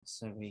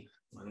So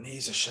My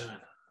knees are showing.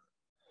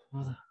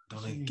 Well,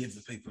 Don't want to give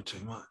the people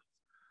too much.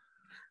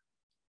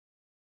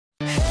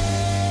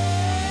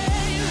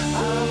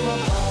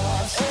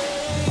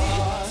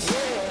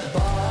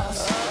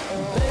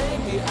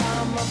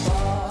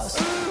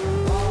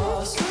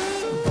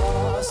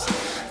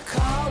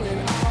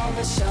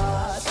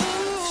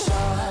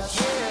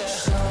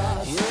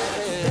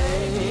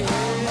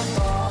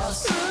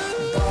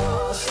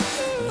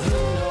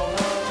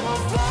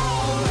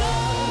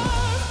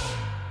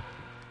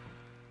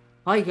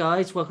 Hi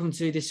guys, welcome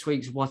to this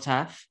week's What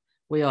Af.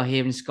 We are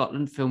here in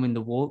Scotland filming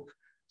The Walk,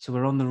 so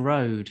we're on the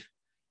road,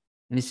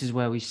 and this is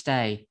where we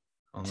stay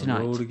On tonight.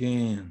 the road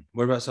again.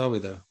 Whereabouts are we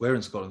though? We're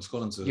in Scotland.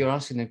 Scotland's You're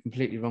asking the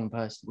completely wrong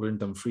person. we're in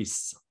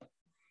Dumfries,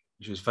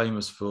 which was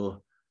famous for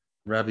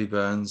Rabbie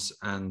Burns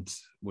and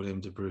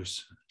William de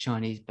Bruce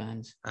Chinese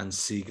bands. and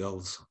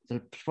seagulls.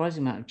 There's a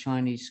surprising amount of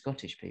Chinese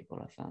Scottish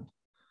people I found.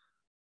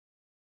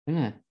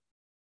 Isn't it?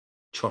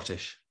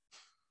 Trottish.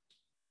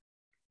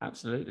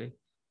 Absolutely.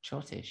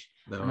 Chottish.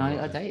 They And are I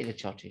lovely. dated a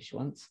Chottish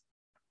once.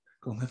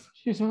 Go on then.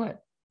 She was all right.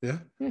 Yeah?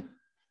 Yeah.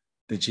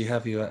 Did she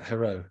have you at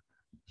Hero?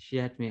 She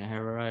had me at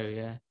her row,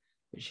 yeah.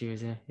 But she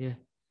was, yeah.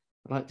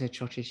 I liked her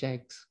Chottish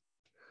eggs.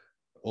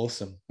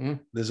 Awesome. Yeah.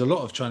 There's a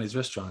lot of Chinese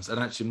restaurants, and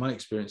actually my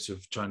experience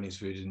of Chinese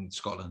food in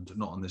Scotland,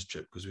 not on this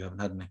trip because we haven't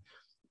had any,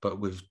 but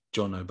with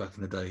Jono back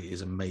in the day,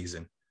 is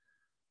amazing.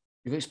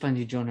 You've explained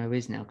who John O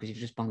is now because you've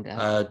just bunged it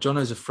out.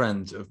 Jono's a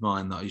friend of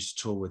mine that I used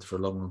to tour with for a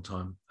long, long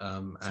time.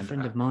 He's a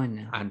friend of mine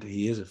now. And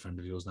he is a friend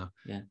of yours now.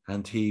 Yeah.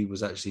 And he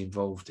was actually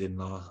involved in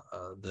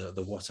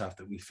the What Af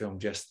that we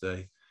filmed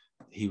yesterday.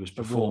 He was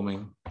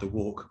performing the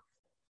walk.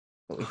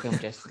 What we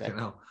filmed yesterday. Fucking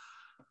hell.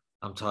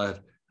 I'm tired.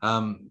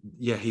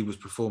 Yeah, he was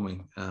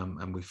performing,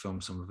 and we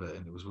filmed some of it,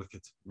 and it was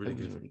wicked. Really It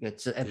was good. really good.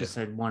 So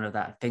episode 1 of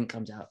that, I think,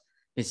 comes out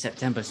in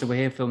September. So we're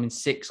here filming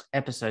 6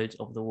 episodes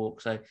of The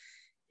Walk. So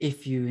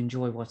if you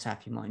enjoy What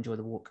Af, you might enjoy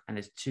The Walk. And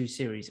there's 2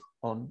 series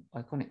on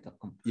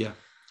iconic.com. Yeah.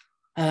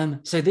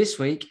 So this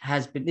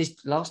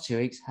last 2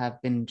 weeks have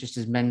been just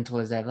as mental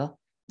as ever.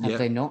 Have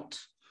they not?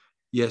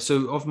 Yeah.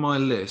 So of my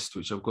list,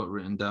 which I've got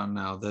written down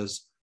now,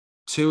 there's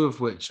 2 of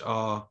which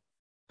are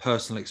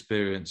personal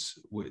experience,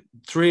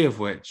 3 of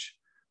which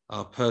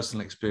are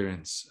personal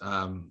experience,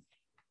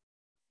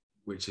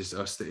 which is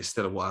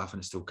still a What Af,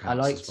 and it still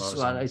counts.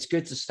 It's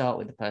good to start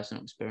with the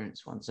personal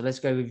experience one. So let's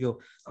go with your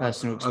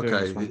personal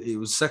experience one. It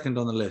was second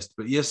on the list,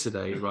 but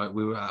yesterday, right,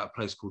 we were at a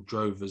place called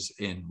Drovers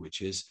Inn,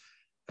 which is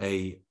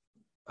an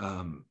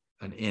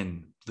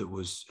inn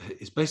that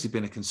it's basically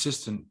been a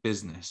consistent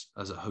business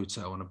as a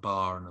hotel and a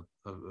bar and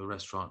a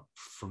restaurant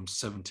from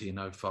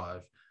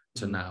 1705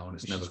 to now, and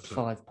it's never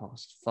closed.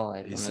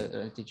 5:05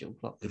 on a digital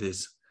clock. It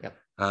is. Yep.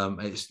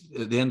 It's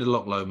at the end of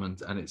Loch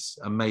Lomond, and it's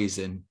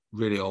amazing.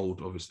 Really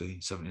old, obviously,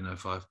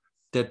 1705.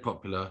 Dead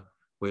popular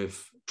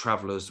with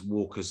travellers,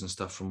 walkers, and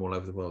stuff from all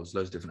over the world. There's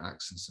loads of different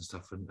accents and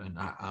stuff,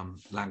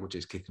 and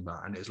languages kicking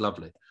about, and it's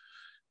lovely.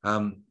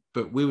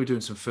 But we were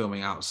doing some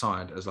filming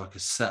outside as like a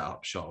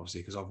setup shot,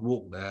 obviously, because I've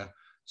walked there.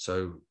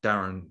 So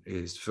Darren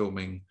is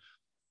filming.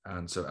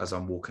 And so as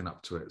I'm walking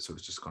up to it, so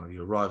it's just kind of,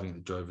 you're arriving at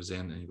the Drovers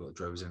Inn, and you've got the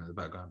Drovers Inn in the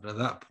background. But at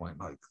that point,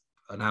 like,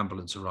 an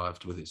ambulance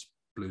arrived with its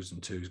blues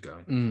and twos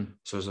going.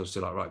 So I was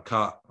obviously like, right,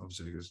 cut.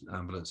 Obviously, there's an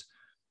ambulance.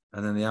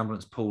 And then the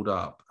ambulance pulled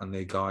up, and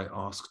the guy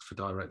asked for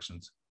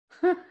directions.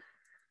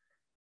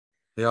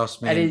 He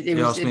asked me and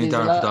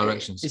Darren for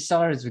directions. His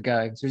sirens were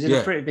going, so he was in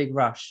a pretty big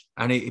rush.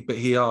 And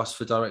he asked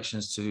for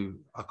directions to,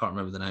 I can't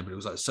remember the name, but it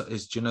was like,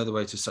 do you know the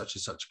way to such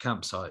and such a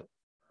campsite?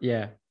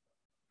 Yeah.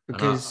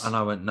 Because and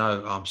I went,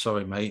 no, I'm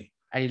sorry, mate.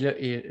 And he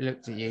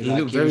looked at you. He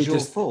looked very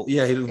fault.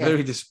 Yeah, he looked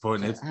very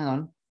disappointed. Hang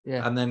on.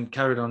 Yeah. And then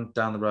carried on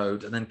down the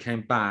road, and then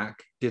came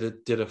back, did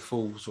a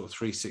full sort of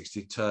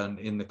 360 turn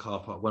in the car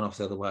park, went off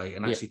the other way,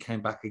 and actually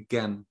came back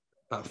again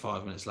about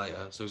 5 minutes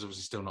later. So he's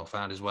obviously still not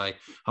found his way.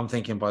 I'm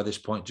thinking by this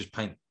point, just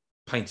paint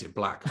it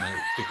black, mate,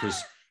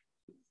 because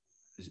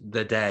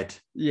they're dead.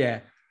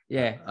 Yeah.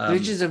 Yeah,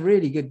 which is a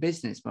really good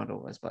business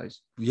model, I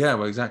suppose. Yeah,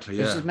 well, exactly.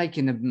 Yeah, it's just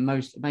making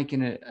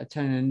a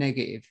turn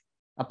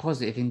a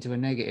positive into a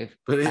negative,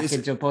 but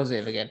into a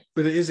positive again.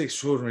 But it is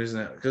extraordinary, isn't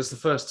it? Because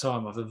it's the first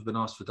time I've ever been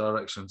asked for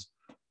directions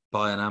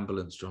by an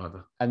ambulance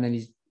driver. And then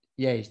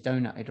he's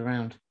donuted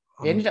around.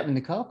 He ended up in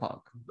the car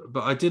park.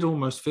 But I did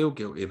almost feel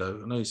guilty, though.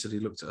 I know you said he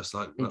looked at us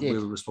like we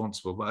were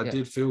responsible, but I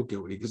did feel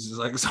guilty because it's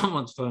like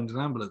someone's phoned an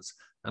ambulance.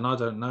 And I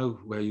don't know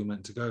where you're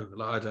meant to go.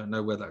 Like, I don't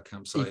know where that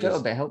campsite is. He felt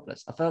a bit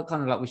helpless. I felt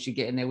kind of like we should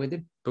get in there with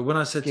him. But when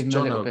I said to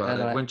Jono about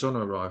it, when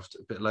Jono arrived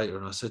a bit later,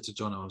 and I said to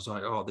Jono, I was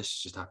like, oh, this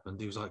just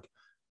happened. He was like,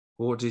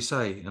 well, what did he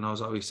say? And I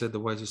was like, he said the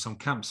way to some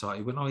campsite.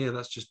 He went, oh, yeah,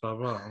 that's just blah,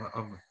 blah.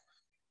 I'm like,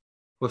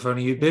 well, if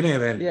only you'd been here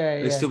then.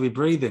 Yeah, They'd still be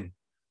breathing.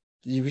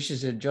 You wish you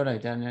said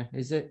Jono down there.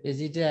 Is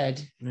he dead?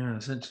 Yeah,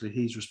 essentially,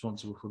 he's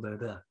responsible for their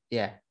death.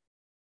 Yeah.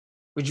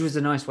 Which was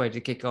a nice way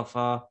to kick off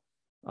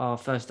our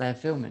first day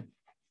of filming.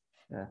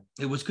 Yeah,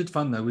 it was good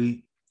fun though.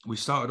 We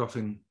started off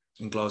in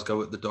Glasgow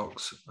at the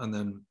docks, and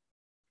then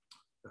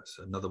that's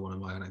another one of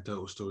my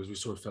anecdotal stories. We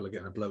saw a fella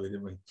getting a blowy,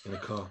 didn't we, in a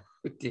car?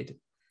 We did.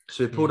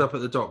 So we pulled up at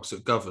the docks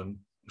at Govan,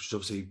 which is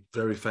obviously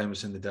very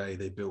famous in the day.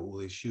 They built all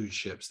these huge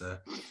ships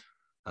there.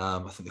 I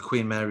think the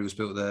Queen Mary was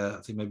built there.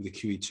 I think maybe the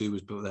QE2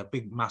 was built there.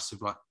 Big,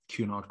 massive, like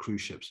Cunard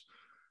cruise ships.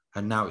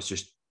 And now it's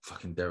just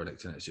fucking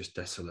derelict and it's just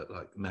desolate,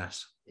 like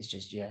mess. It's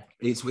just, yeah.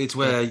 It's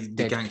where the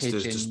dead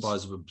gangsters pigeons.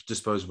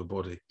 dispose of a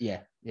body. Yeah.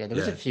 There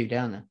was a few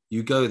down there.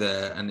 You go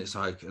there and it's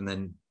like, and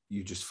then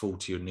you just fall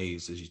to your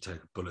knees as you take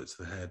a bullet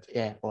to the head.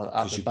 Yeah. Or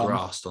because you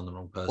grasped on the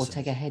wrong person. Or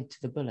take a head to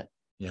the bullet.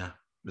 Yeah.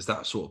 It's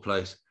that sort of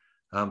place.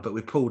 But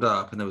we pulled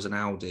up and there was an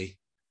Audi.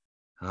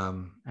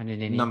 And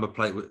number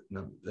plate,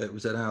 it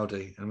was an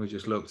Audi, and we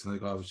just looked, and the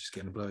guy was just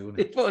getting a blow. Wasn't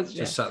he? It was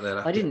just sat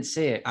there. I didn't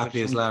see it.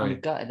 Happy as Larry. I'm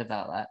gutted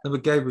about that. No,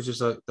 but Gabe was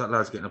just like, that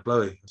lad's getting a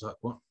blowy. I was like,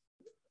 what?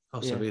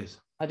 Oh, so he is.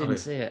 I didn't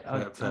see it.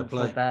 I feel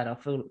bad.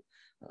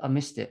 I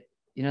missed it.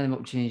 You know, the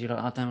opportunities you're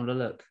like, I don't want to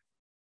look,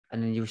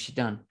 and then you wish you'd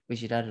done.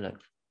 Wish you'd had a look.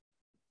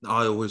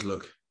 I always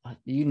look.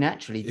 You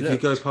naturally. If you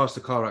go past a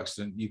car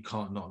accident, you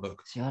can't not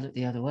look. See, I look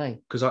the other way.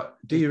 Because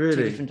do you really?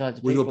 Two different types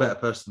of well, people. you're a better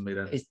person than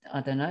me then.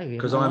 I don't know.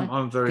 Because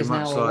I'm very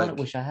much like. I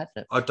wish I had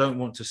looked. I don't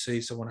want to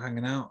see someone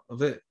hanging out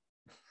of it,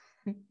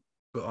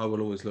 but I will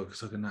always look.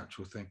 It's like a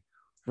natural thing.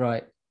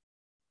 Right.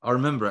 I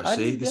remember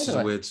actually. This is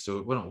a weird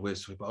story. Well, not a weird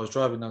story, but I was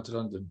driving down to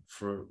London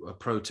for a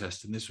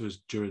protest, and this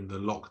was during the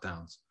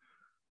lockdowns,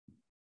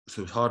 so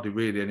there was hardly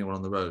really anyone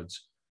on the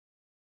roads,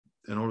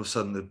 and all of a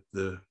sudden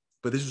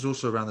but this was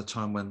also around the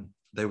time when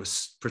they were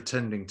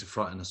pretending to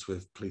frighten us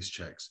with police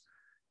checks,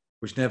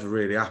 which never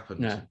really happened.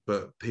 No.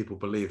 But people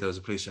believed there was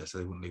a police check, so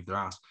they wouldn't leave their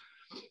house.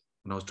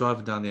 And I was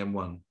driving down the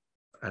M1,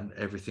 and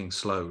everything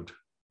slowed.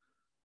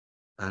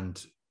 And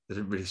it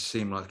didn't really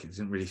seem like, it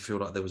didn't really feel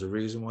like there was a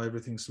reason why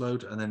everything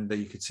slowed. And then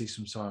you could see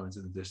some sirens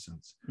in the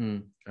distance.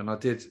 And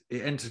it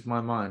entered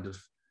my mind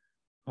of,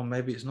 oh,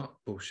 maybe it's not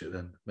bullshit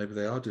then. Maybe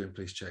they are doing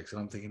police checks.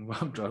 And I'm thinking, well,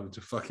 I'm driving to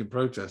fucking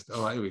protest.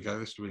 All right, here we go.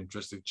 This will be an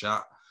interesting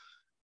chat.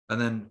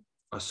 And then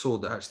I saw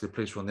that actually the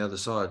police were on the other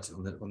side,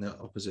 on the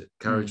opposite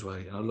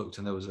carriageway, and I looked,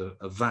 and there was a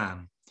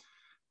van,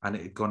 and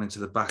it had gone into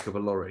the back of a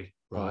lorry,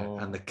 right? Oh.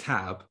 And the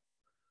cab,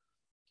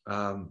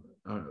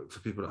 for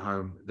people at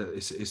home,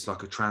 it's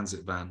like a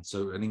transit van.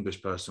 So an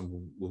English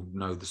person will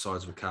know the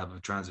size of a cab of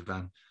a transit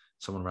van.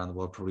 Someone around the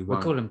world probably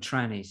won't. We call them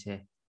trannies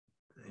here.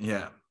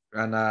 Yeah,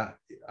 and I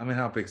mean,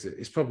 how big is it?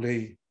 It's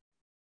probably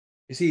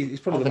the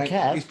length.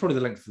 It's probably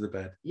the length of the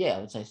bed. Yeah, I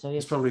would say so.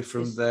 It's probably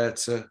from there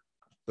to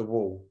the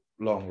wall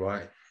long,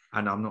 right?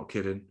 And I'm not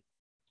kidding.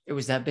 It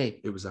was that big?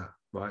 It was that,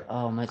 right?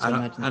 Oh,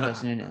 imagine the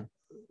person in it.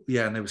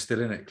 Yeah, and they were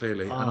still in it,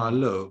 clearly. Oh. And I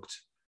looked,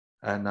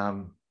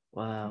 and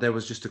wow, there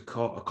was just a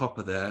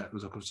copper there. It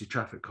was like obviously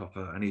traffic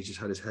copper, and he just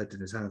had his head in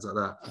his hands like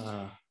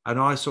that. And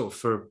I sort of,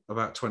 for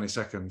about 20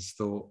 seconds,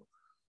 thought,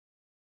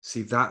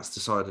 see, that's the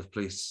side of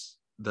police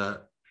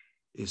that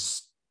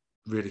is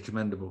really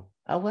commendable.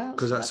 Oh, well.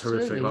 Because that's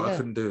horrific. Like, I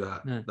couldn't do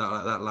that. No.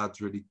 That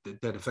lad's really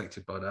dead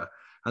affected by that.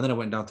 And then I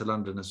went down to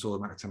London and saw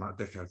them acting like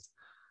dickheads.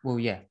 Well,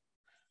 yeah.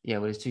 Yeah,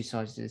 well, there's two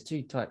sides. There's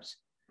two types.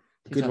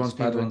 Good ones,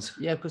 bad ones.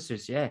 Yeah, of course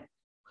there's, yeah.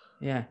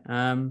 Yeah.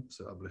 It's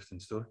an uplifting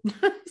story.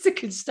 It's a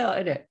good start,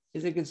 isn't it?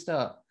 It's a good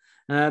start.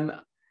 In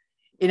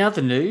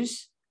other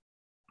news,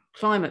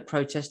 climate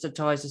protester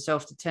ties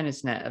herself to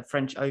tennis net at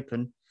French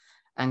Open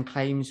and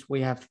claims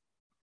we have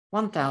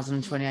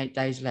 1,028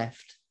 days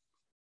left.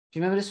 Do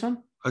you remember this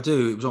one? I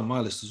do. It was on my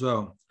list as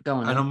well. Go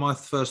on. And on my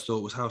first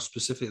thought was how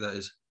specific that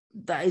is.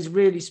 That is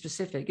really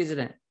specific, isn't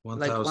it?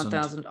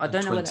 1,000. I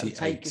don't know what that would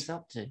take us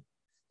up to.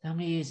 How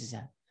many years is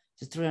that?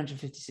 It's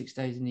 356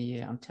 days in a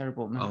year. I'm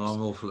terrible at maths.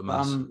 I'm awful at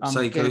maths.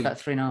 I'm getting about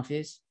 3.5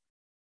 years.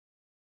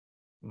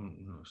 No,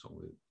 it's not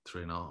really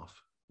 3.5.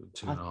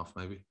 2.5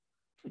 maybe.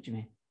 What do you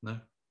mean? No.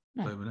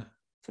 Wait a minute.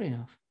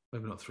 3.5.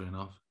 Maybe not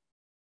 3.5.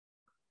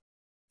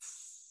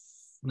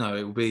 No,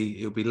 it'll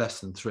be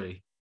less than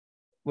 3.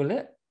 Will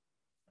it?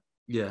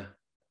 Yeah.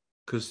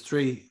 Because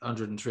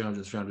 300 and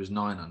 300 is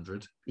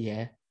 900.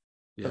 Yeah.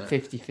 But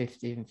 50,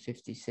 50 and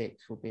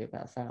 56 will be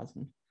about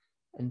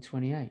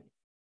 1,028.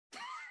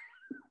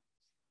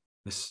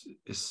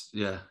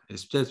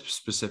 It's dead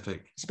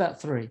specific. It's about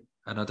 3.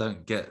 And I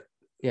don't get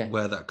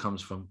where that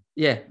comes from.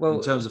 Yeah, well,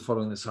 in terms of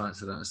following the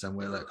science, I don't understand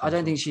where that comes from. I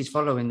don't think she's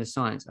following the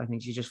science. I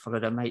think she just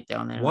followed her mate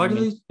down there.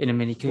 In a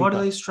Mini Cooper. Why do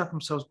they strap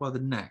themselves by the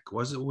neck?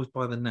 Why is it always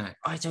by the neck?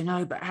 I don't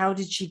know, but how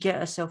did she get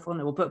herself on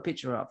it? We'll put a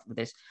picture up for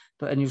this,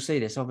 and you'll see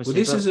this obviously.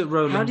 Well, this is at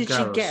Roland Garros. How did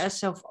she get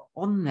herself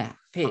on that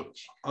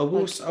pitch? I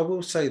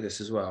will say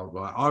this as well,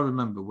 right? I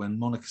remember when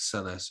Monica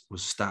Seles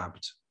was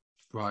stabbed.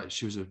 Right,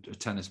 she was a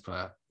tennis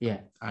player. Yeah,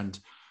 and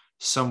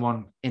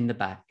someone in the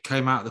back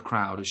came out of the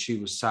crowd as she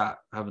was sat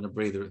having a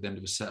breather at the end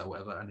of a set or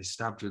whatever, and he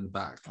stabbed her in the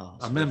back.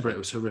 I remember it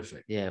was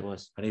horrific. Yeah, it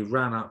was. And he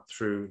ran up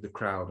through the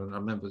crowd, and I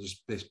remember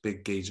just this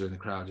big geezer in the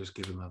crowd just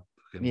giving him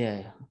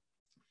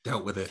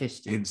dealt with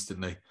it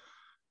instantly.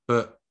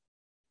 But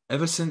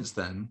ever since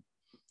then,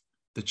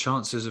 the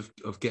chances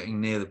of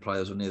getting near the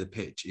players or near the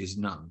pitch is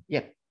none.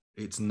 Yeah,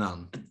 it's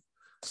none.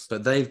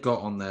 But they've got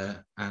on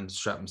there and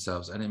strapped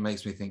themselves, and it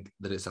makes me think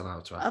that it's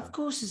allowed to happen. Of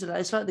course it's allowed.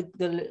 It's like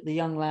the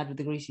young lad with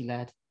the greasy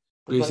lad.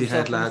 Greasy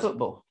head lad.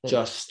 Football.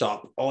 Just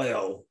stop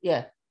oil.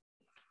 Yeah.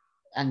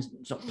 and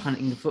sort of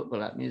punting the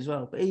football at me as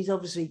well. But he's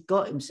obviously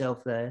got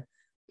himself there.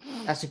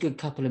 That's a good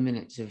couple of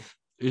minutes of.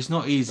 It's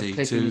not easy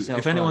clipping to. yourself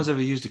If anyone's on.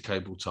 ever used a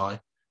cable tie,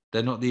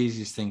 they're not the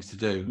easiest things to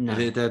do. No.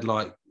 They're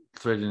like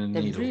threading a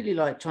They're needle. really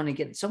like trying to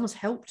get someone's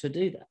help to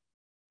do that.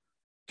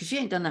 Because she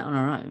ain't done that on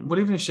her own. Well,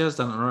 even if she has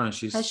done it on her own, Has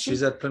she?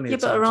 she's had plenty Yeah,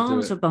 of but time her to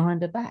arms do are it.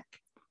 behind her back. If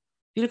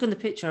you look on the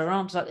picture, her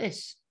arms like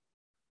this.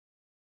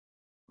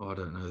 Oh, I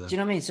don't know that. Do you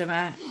know what I mean? So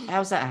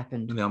how's that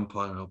happened? And the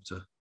umpire helped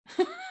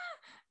her.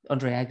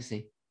 Andre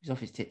Agassi, he's off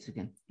his tits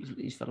again.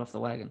 He's fell off the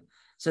wagon.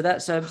 So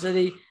that's so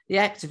the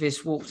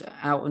activist walked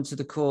out onto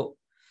the court.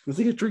 Was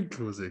he a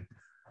drinker? Was he?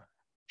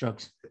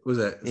 Drugs. Was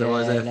it? Is that why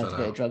his hair he had fell a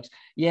bit of out? drugs.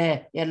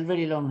 Yeah, he had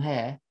really long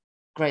hair.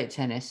 Great at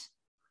tennis.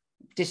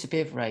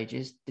 Disappeared for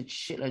ages. Did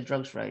shitload of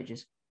drugs for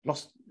ages.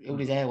 Lost all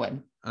his hair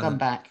went. And Come then-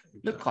 back.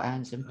 Looked quite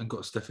handsome. And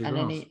got Steffi And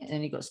Graf.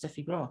 then he got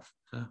Steffi Graf,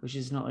 Yeah. which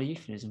is not a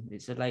euphemism.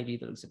 It's a lady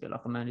that looks a bit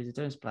like a man who's a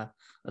tennis player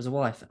as a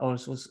wife.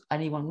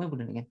 And he won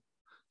Wimbledon again.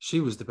 She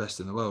was the best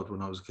in the world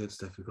when I was a kid,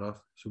 Steffi Graf.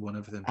 She won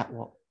everything. At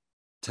what?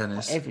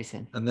 Tennis.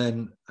 Everything. And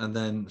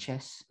then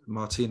Chess.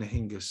 Martina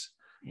Hingis.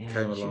 Yeah,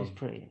 Came she was along.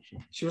 pretty,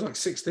 actually. She was like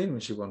 16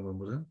 when she won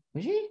Wimbledon.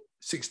 Was she?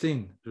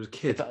 16. She was a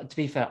kid. But to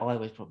be fair, I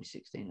was probably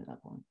 16 at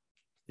that point.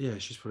 Yeah,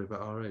 she's probably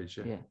about our age.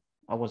 Yeah. Yeah.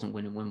 I wasn't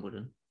winning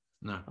Wimbledon,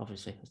 No.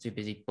 obviously. I was too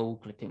busy ball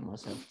clipping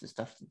myself to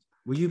stuff.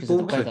 Were you 'Cause of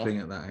ball the weather. clipping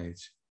at that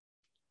age?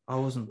 I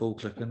wasn't ball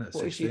clipping at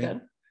What has 16. she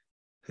done?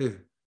 Who?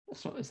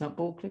 It's not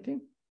ball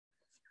clipping.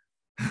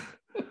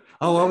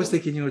 Oh, I was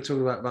thinking you were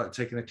talking about like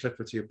taking a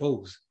clipper to your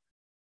balls.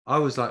 I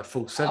was like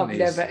full 70s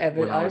never, ever-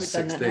 when I I was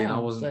haven't done that 16. I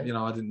now, wasn't,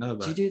 so- I didn't know Do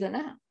about you it. do that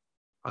now?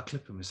 I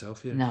clip it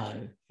myself, yeah.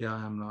 No. Yeah,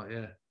 I am like,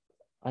 yeah.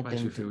 I Makes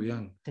don't. me feel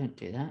young. Don't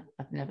do that.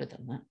 I've never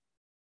done that.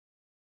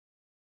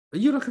 Are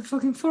you like a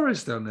fucking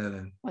forest down there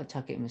then? I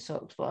tuck it in my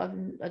socks, but I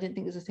didn't think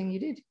it was a thing you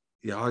did.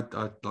 Yeah, I'd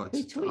like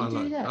Who to. taught you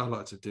to do that? I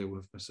like to deal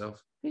with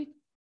myself. Who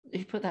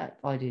put that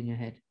idea in your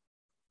head?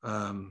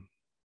 I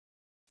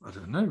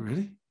don't know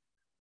really.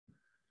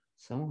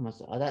 Someone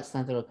must. Oh, that's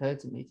never occurred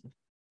to me.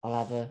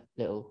 I'll have a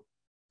little.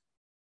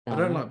 I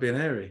don't like being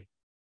airy.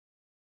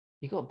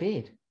 You got a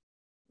beard.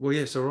 Well,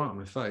 yeah, it's all right on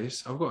my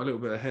face. I've got a little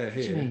bit of hair What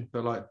do you here, mean?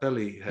 but like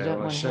belly hair, don't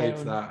I want shave hair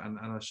on- that and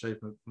I shave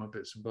my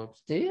bits and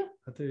bobs. Do you?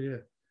 I do, yeah.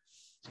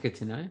 It's good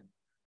to know. There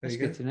That's you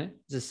good go. to know.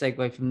 It's a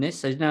segue from this.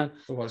 So now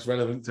Oh, it's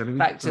relevant to anything.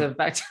 back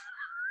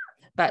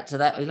to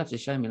that. You'll have to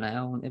show me later.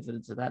 I want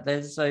evidence of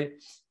that. So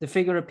the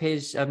figure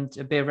appears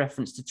to be a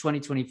reference to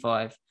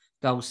 2025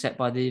 goals set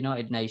by the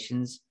United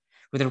Nations,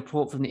 with a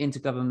report from the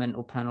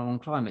Intergovernmental Panel on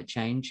Climate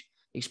Change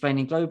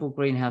explaining global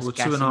greenhouse Well,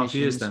 gas 2.5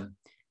 years emissions. then,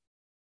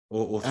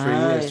 or 3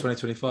 years,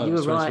 2025. you were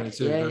it's right.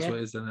 2022. Yeah, That's yeah. what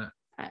it is, isn't it?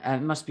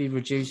 It must be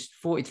reduced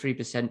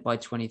 43% by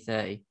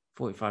 2030.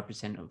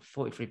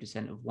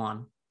 43% of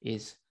one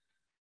is.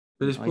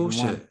 But it's not even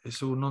bullshit. one.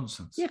 It's all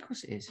nonsense. Yeah, of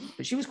course it is.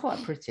 But she was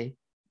quite pretty.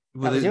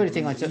 Well, That was the only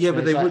thing I took Yeah, from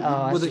but it. they It's would. like, oh,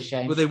 well, that's they, a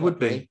shame. well, they She's would quite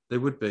be. pretty. They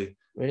would be.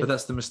 Really? But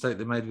that's the mistake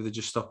they made with the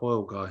Just Stop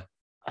Oil guy.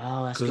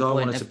 Oh, that's a Because good I point.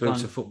 wanted to They've boot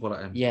gone- a football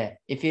at him. Yeah,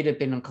 if he'd have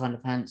been kind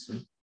of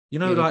handsome, You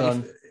know, You'd have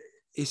like gone-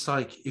 it's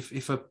like if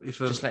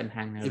just let him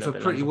hang there. if a little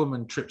bit pretty longer.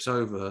 woman trips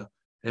over,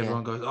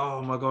 everyone goes,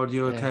 "Oh my god,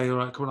 you Yeah. okay? All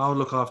right, come on, I'll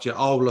look after you.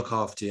 I'll look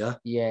after you."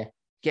 Yeah,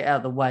 get out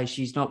of the way.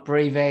 She's not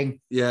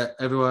breathing. Yeah,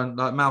 everyone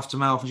like mouth to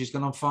mouth, and she's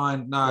going, "I'm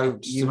fine." No,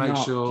 just to You're make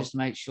not. sure. Just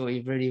make sure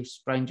you've really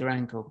sprained your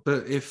ankle.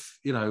 But if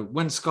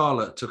when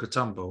Scarlett took a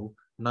tumble,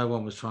 no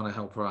one was trying to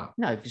help her out.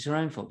 No, it's her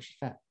own fault. She's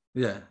fat.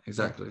 Yeah,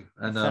 exactly.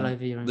 And Fell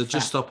over your own the fat.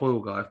 Just Stop Oil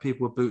guy, if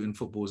people were booting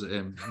footballs at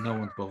him, no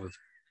one's bothered.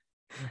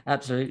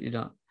 Absolutely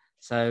not.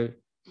 So,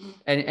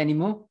 any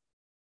more?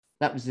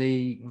 That was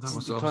the. Well, that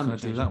was, the I was climate going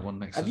to do change. that one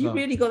next. Have as you well.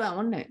 really got that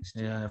one next?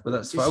 Yeah, but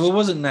that's This fine. is- Well, it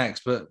wasn't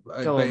next, but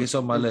Go on. it's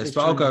on my Let's list.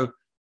 But I'll try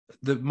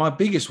go. My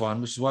biggest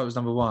one, which is why it was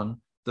number one,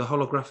 the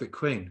holographic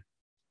queen.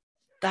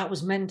 That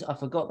was meant. I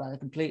forgot that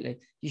completely.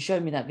 You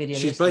showed me that video.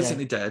 She's yesterday.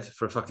 basically dead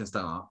for a fucking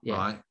start, Yeah.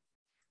 right?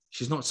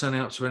 She's not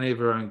turning up to any of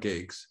her own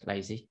gigs.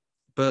 lazy.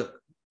 But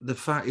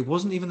it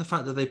wasn't even the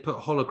fact that they put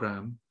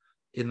hologram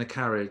in the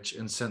carriage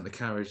and sent the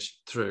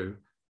carriage through.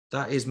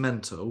 That is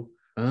mental.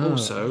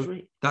 Also,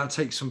 that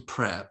takes some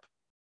prep.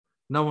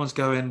 No one's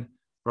going,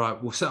 right,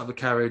 we'll set up the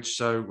carriage.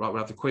 So, right, we'll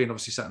have the queen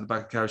obviously sat in the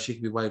back of the carriage. She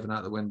can be waving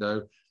out the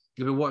window.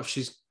 But what if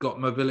she's got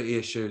mobility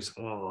issues?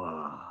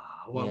 Oh,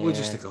 well, we'll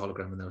just Yeah. stick a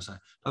hologram in there or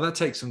something. Now, that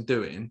takes some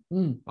doing,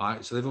 Mm.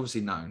 right? So they've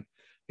obviously known.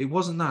 It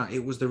wasn't that.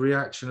 It was the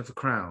reaction of the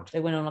crowd. They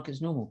went on like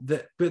it's normal.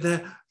 But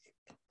they're,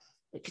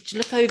 Could you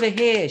look over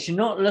here? She's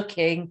not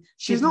looking.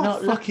 she's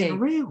not fucking looking.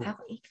 real. How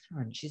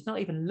ignorant. She's not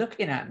even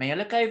looking at me. I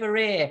look over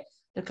here.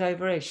 Look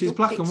over here. She's all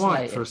black and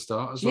white pixelated. for a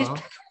start as She is well.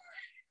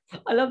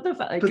 black- I love the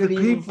fact they But the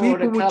couldn't even afford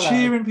people a were colour.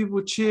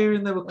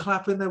 cheering, they were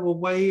clapping, they were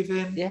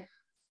waving. Yeah.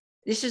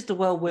 This is the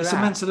world we're It's at.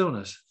 a mental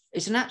illness.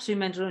 It's an absolute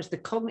mental illness. The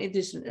cognitive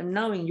dissonance of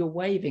knowing you're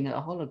waving at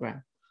a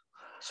hologram.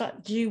 It's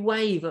like, do you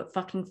wave at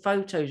fucking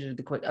photos of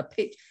the quick a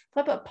pitch? If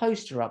I put a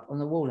poster up on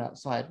the wall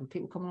outside, would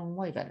people come along and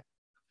wave at it?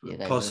 Yeah,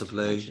 they would.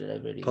 Possibly. Actually, they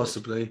really would.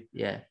 Possibly.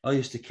 Yeah. I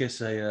used to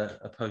kiss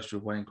a poster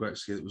of Wayne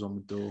Gretzky that was on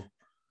the door.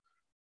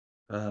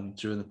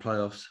 during the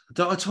playoffs.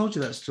 I told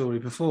you that story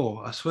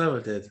before. I swear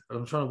I did.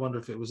 I'm trying to wonder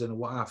if it was in a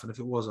what happened. If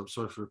it was, I'm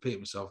sorry for repeating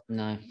myself.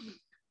 No.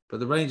 But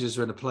the Rangers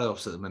are in the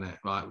playoffs at the minute,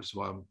 right? Which is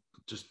why I'm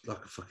just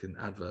like a fucking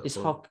advert.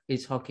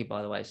 It's hockey,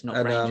 by the way. It's not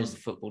And, Rangers, the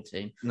football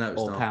team, no,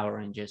 it's or not. Power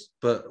Rangers.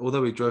 But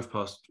although we drove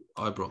past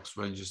Ibrox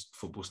Rangers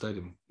football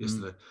stadium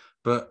yesterday,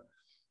 but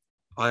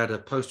I had a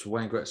poster of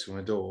Wayne Gretzky on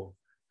my door.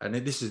 And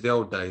this is the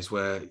old days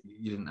where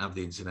you didn't have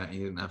the internet,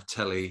 you didn't have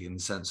telly in the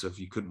sense of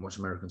you couldn't watch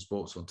American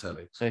sports on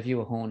telly. So if you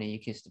were horny, you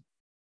kissed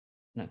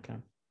no,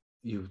 Karen.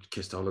 You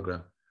kissed a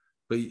hologram.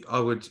 But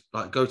I would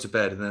like go to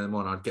bed and then in the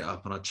morning I'd get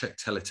up and I'd check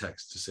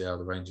teletext to see how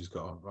the Rangers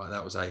got on. Right,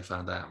 that was how you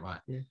found out, right?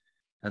 Yeah.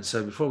 And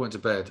so before I went to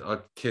bed,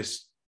 I'd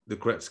kiss the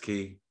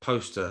Gretzky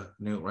poster,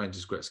 New York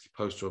Rangers Gretzky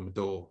poster on the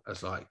door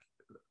as like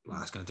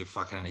that's going to do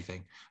fucking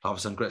anything. All of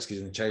a sudden, Gretzky's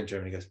in the change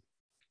room and he goes,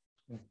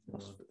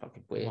 "That's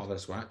fucking weird." Oh,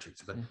 that's my hat trick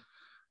today. Yeah.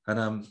 And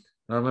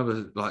I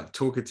remember like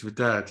talking to my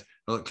dad,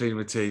 like cleaning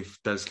my teeth,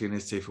 dad's cleaning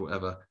his teeth or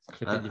whatever,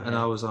 and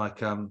I was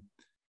like,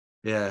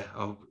 yeah,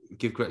 I'll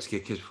give Gretzky a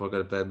kiss before I go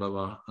to bed, blah,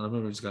 blah. And I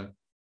remember just going,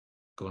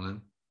 go on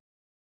then.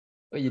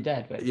 Well, your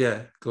dad went?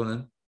 Yeah, go on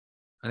then.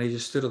 And he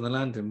just stood on the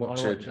landing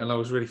watching, and I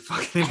was really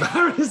fucking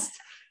embarrassed.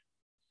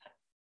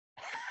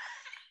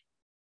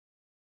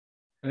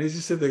 And he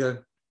just stood there going,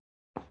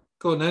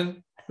 go on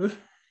then.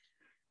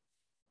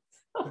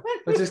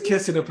 I just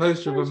kissing a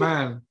poster of a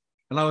man.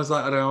 And I was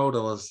like, I don't know how old I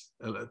was,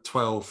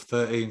 12,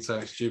 13, so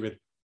stupid.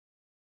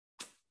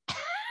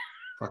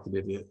 Fucking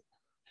idiot.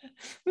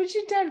 Where'd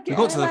your dad get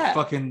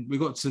We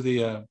got to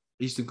the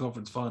Eastern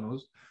Conference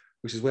Finals,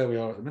 which is where we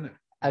are at the minute.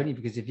 Only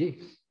because of you.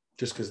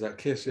 Just because of that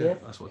kiss, yeah.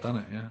 That's what done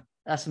it, yeah.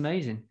 That's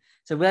amazing.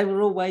 So they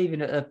were all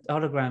waving at a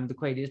hologram of the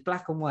Queen. It was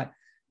black and white.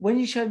 When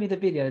you showed me the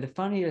video, the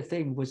funnier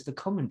thing was the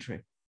commentary.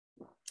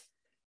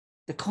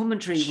 The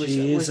commentary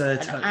was an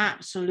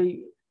absolute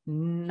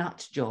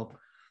nut job.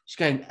 She's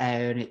going, oh,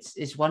 and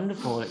it's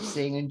wonderful. It's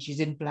seeing, and she's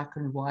in black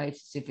and white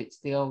as if it's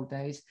the old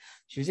days.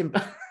 She was in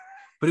black.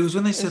 But it was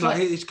when they said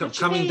like it's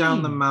coming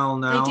down the Mall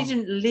now. They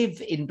didn't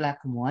live in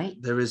black and white.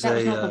 That was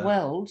not the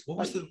world.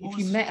 If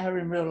you met her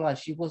in real life,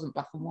 she wasn't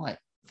black and white.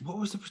 What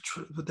was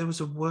there was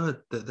a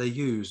word that they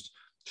used.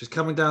 She's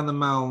coming down the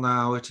Mall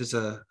now. It is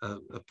a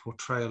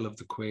portrayal of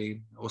the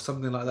Queen or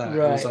something like that.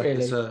 Right, it was like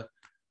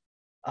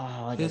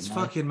really? It's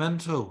fucking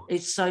mental.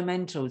 It's so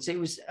mental. So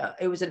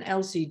it was an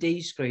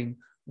LCD screen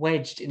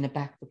wedged in the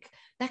back.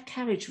 That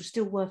carriage was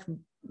still worth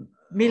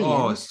millions.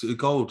 Oh, it's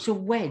gold. To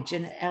wedge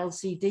an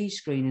LCD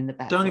screen in the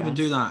back. Don't even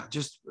do that.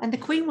 And the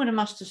Queen would have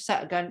must have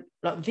sat going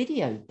like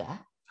videoed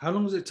that. How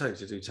long does it take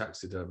to do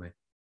taxidermy?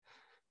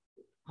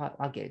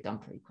 I'll get it done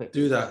pretty quick.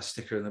 Do that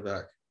sticker in the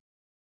back.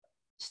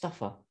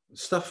 Stuffer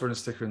and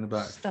sticker in the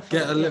back.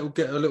 Get a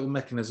little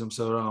mechanism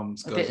so her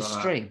arms a bit of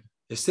string. That.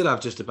 They still have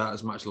just about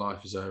as much life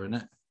as her in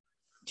it.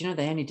 Do you know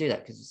they only do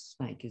that because it's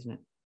a snake, isn't it?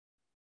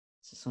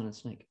 It's a son of a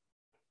snake.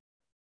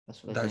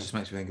 That's what that just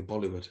makes me think of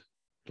Bollywood,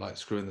 like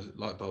screwing the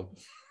light bulb.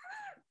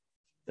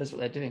 That's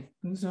what they're doing.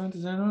 I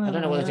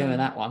don't know what they're doing with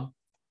that one.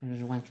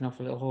 They're wanking off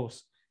a little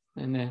horse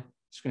and they're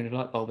screwing the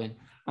light bulb in.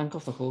 Wank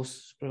off the horse,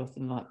 screw off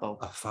the light bulb.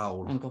 A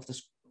fowl. Wank off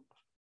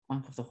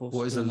the horse.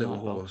 What is a little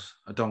horse?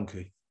 A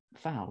donkey.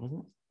 Fowl, isn't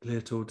it?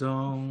 Little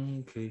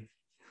donkey.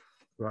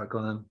 Right, go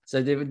on then.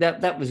 So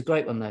that was a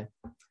great one though.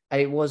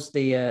 It was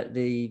the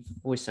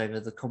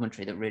voiceover, the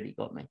commentary that really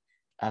got me.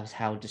 Of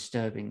how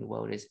disturbing the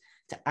world is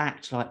to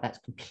act like that's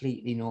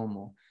completely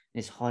normal.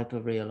 This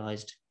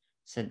hyper-realized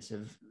sense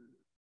of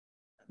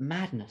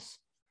madness,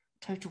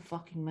 total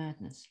fucking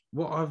madness.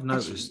 What I've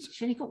noticed,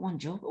 she only got one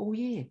job all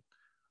year.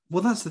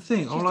 Well, that's the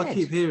thing. She's All dead. I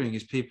keep hearing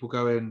is people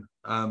going,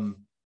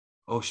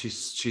 "Oh,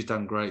 she's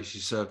done great. She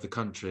served the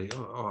country."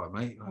 Oh, all right,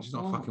 mate. She's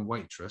not a fucking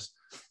waitress.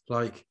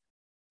 Like,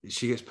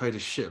 she gets paid a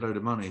shitload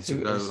of money to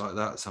go like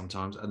that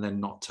sometimes and then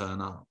not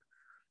turn up.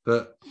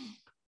 But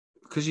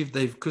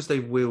because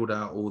they've wheeled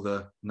out all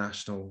the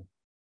national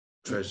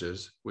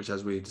treasures, which,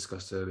 as we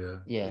discussed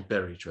earlier, you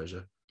bury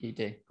treasure. You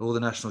do. All the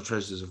national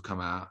treasures have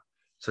come out.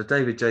 So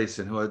David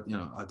Jason, who I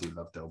do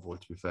love Del Boy,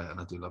 to be fair,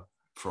 and I do love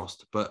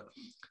Frost, but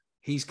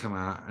he's come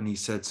out and he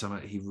said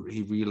something.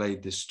 He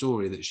relayed this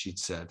story that she'd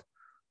said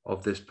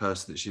of this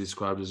person that she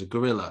described as a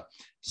gorilla.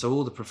 So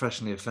all the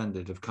professionally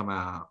offended have come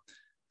out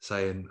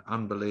saying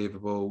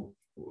unbelievable,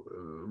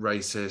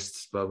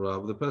 racist, blah blah.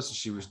 Well, the person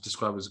she was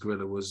described as a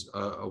gorilla was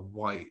a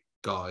white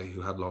guy who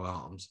had long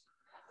arms.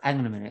 Hang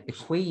on a minute. The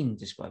Queen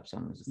described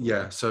someone as a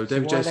gorilla. Yeah. So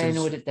David Jason. Why Jason. are they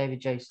annoyed at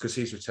David Jason? Because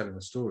he's retelling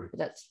the story.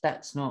 But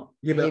that's not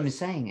him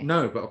saying it.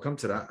 No, but I'll come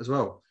to that as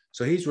well.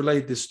 So he's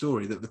relayed this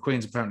story that the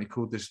Queen's apparently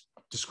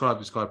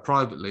described this guy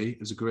privately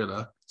as a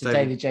gorilla. To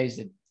David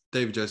Jason.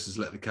 David Jason's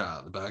let the cat out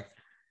of the bag.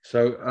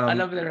 So I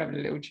love they're having a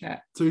little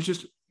chat. So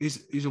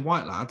he's a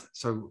white lad.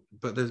 So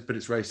but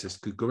it's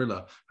racist. Good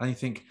gorilla. And you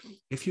think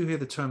if you hear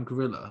the term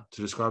gorilla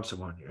to describe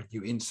someone,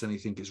 you instantly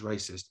think it's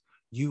racist.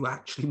 You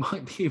actually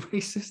might be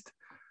racist.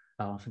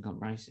 Oh, I think I'm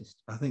racist.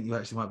 I think you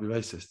actually might be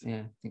racist.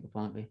 Yeah, I think I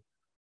might be.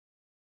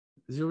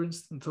 Is your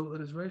instant thought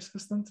that it's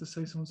racist then to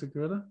say someone's a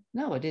gorilla?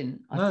 No, I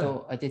didn't.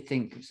 I did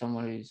think of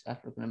someone who's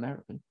African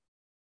American.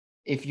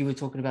 if you were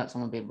talking about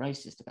someone being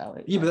racist about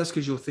it. Yeah, but that's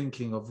because you're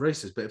thinking of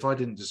racist. But if I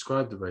didn't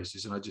describe the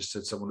racist and I just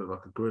said someone looked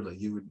like a gorilla,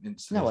 you would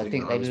instantly No, I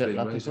think that they was looked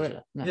being like racist. a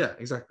gorilla. No. Yeah,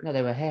 exactly. No,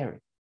 they were hairy.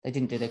 They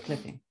didn't do their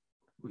clipping.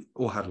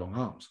 Or had long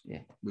arms. Yeah.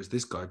 Which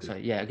this guy did. So,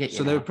 yeah, I get you.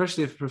 So they were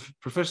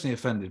professionally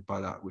offended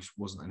by that, which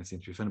wasn't anything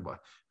to be offended by.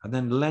 And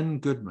then Len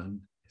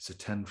Goodman, it's a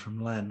 10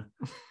 from Len,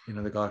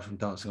 the guy from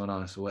Dancing on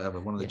Ice or whatever,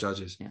 one of the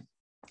judges. Yeah.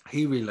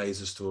 He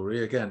relays a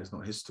story, again, it's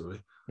not his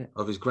story,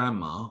 of his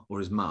grandma or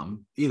his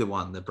mum, either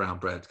one, they're brown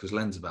bread, because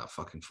Len's about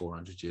fucking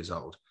 400 years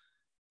old,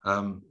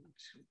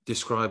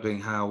 describing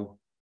how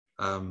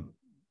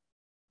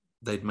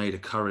they'd made a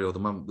curry, or the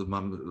mum,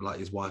 like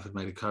his wife had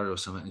made a curry or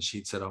something, and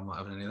she'd said, I'm not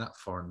having any of that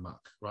foreign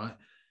muck, right?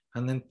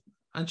 And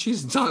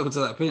she's entitled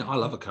to that opinion. I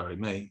love a curry,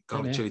 me,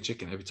 garlic chili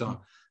chicken every time.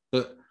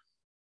 But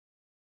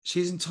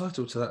she's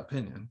entitled to that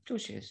opinion. Of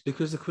course she is.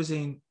 Because the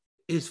cuisine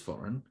is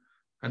foreign.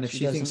 And if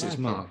she thinks it's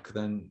muck,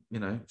 then,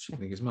 she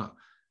can think it's muck.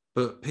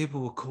 But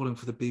people were calling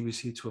for the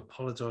BBC to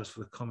apologise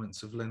for the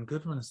comments of Len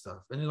Goodman and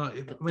stuff. And you're like,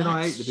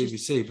 I hate the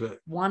BBC, but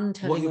one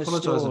telling a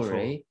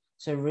story,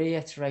 so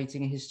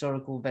reiterating a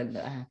historical event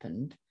that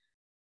happened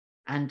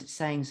and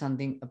saying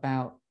something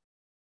about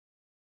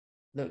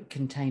that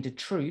contained a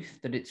truth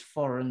that it's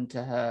foreign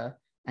to her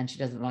and she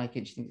doesn't like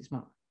it, she thinks it's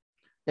muck.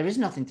 There is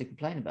nothing to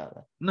complain about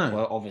that. No,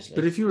 well, obviously.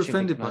 But if you're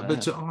offended by it,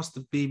 but to ask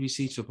the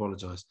BBC to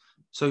apologise.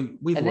 So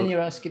you're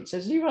asking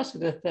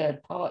a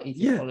third party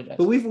to apologise.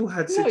 But we've all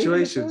had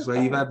situations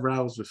where you've had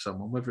rows with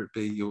someone, whether it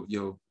be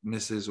your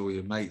missus or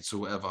your mates or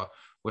whatever,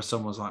 where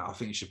someone's like, I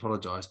think you should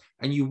apologise.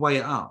 And you weigh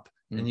it up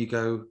and you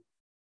go,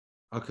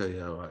 okay,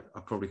 yeah, all right. I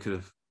probably could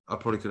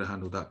have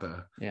handled that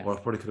better. Yeah. Or I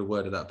probably could have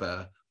worded that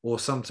better. Or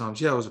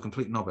sometimes, I was a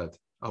complete knobhead.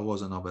 I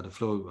was a knobhead. I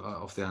flew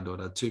off the handle.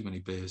 I had too many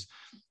beers.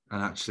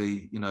 And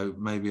actually,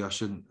 maybe I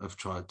shouldn't have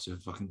tried to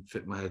fucking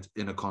fit my head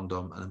in a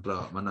condom and blow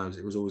up my nose.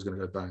 It was always going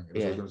to go bang. It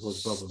was always going to cause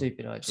a problem.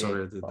 Stupid idea.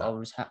 Sorry, I did that. I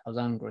was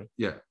angry.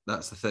 Yeah,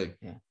 that's the thing.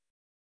 Yeah.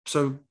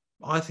 So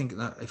I think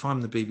that if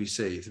I'm the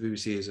BBC, if the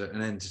BBC is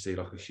an entity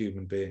like a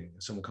human being,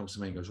 someone comes to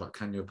me and goes, right,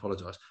 can you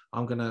apologise?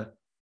 I'm going to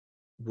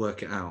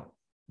work it out.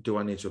 Do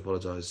I need to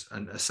apologise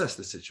and assess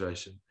the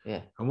situation?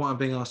 Yeah. And what I'm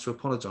being asked to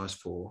apologise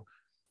for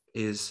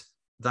is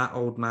that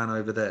old man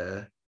over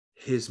there,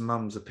 his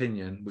mum's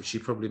opinion, which she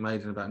probably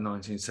made in about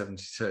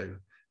 1972,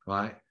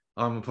 right?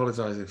 I'm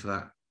apologising for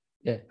that.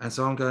 Yeah. And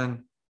so I'm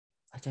going,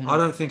 I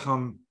don't think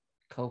I'm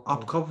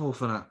culpable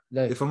for that.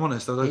 No, if I'm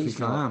honest, I don't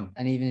think I am.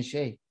 And even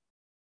she.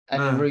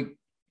 And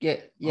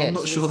I'm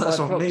not sure that's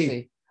on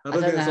me. I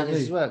don't know how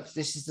this works.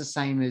 This is the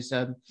same as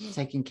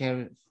taking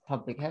care of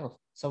public health,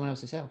 someone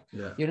else's health.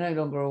 Yeah. You're no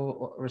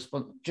longer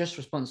just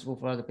responsible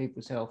for other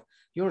people's health.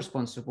 You're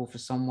responsible for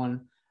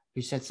someone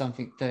who said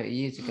something 30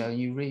 years ago and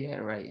you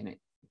reiterating it.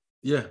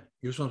 Yeah,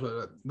 you're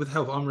responsible. With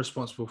health, I'm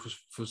responsible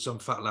for some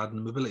fat lad in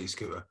a mobility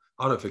scooter.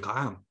 I don't think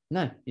I am.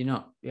 No, you're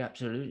not. You're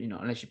absolutely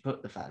not. Unless you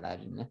put the fat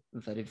lad in there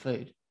and fed him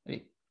food.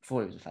 I thought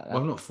he was a fat lad.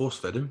 Well, I'm not force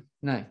fed him.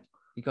 No,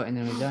 he got in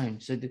there on his own.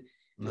 So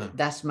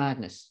that's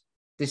madness.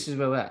 This is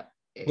where we're at.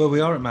 Well, we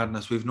are at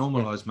madness. We've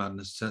normalised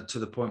madness to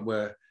the point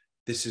where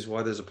this is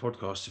why there's a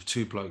podcast of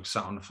two blokes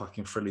sat on a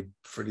fucking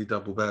frilly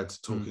double bed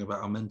talking about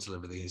how mental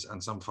everything is,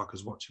 and some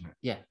fuckers watching it.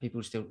 Yeah,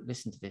 people still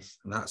listen to this.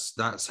 And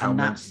that's how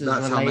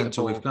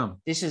mental we've come.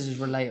 This is as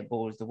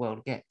relatable as the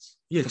world gets.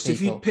 Yeah, because if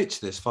you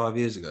pitched this 5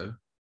 years ago,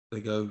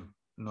 they go,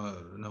 no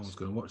one's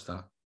going to watch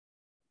that.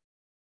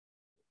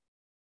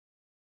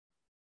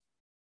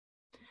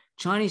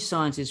 Chinese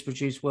scientists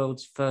produce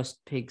world's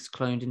first pigs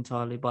cloned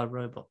entirely by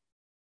robot.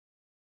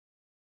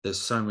 There's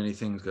so many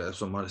things.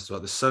 That's what my list is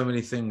about. There's so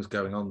many things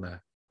going on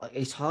there.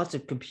 It's hard to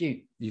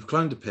compute. You've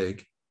cloned a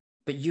pig,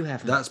 but you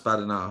haven't. That's bad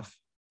enough.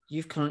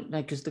 You've cloned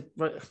because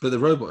but the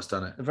robot's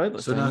done it. The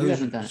robot's so done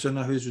it. Now so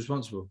now who's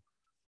responsible?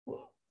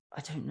 Well, I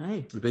don't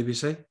know. The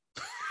BBC.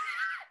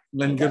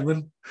 Len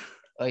Goodman.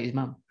 Oh, his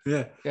mum.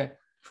 Yeah.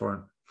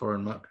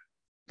 Foreign muck.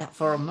 That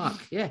foreign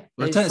muck. Yeah.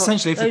 Well,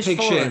 essentially, if the pig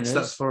shits,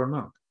 that's foreign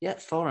muck. Yeah,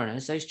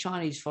 foreigners. Those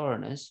Chinese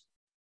foreigners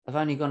have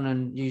only gone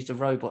and used a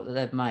robot that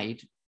they've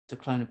made to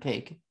clone a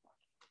pig.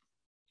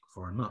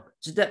 Foreign muck.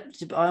 So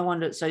I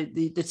wonder. So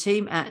the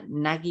team at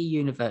Nagi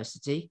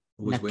University.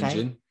 Always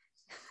whinging.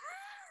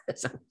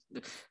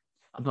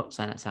 I'm not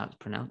saying that's how it's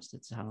pronounced.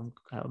 That's how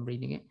I'm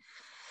reading it.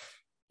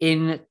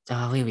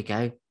 Here we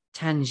go.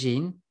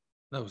 Tianjin.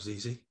 That was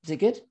easy. Is it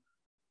good?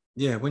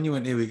 Yeah. When you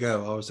went, here we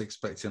go, I was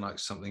expecting like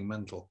something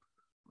mental.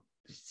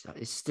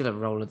 It's still a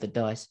roll of the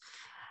dice.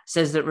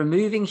 Says that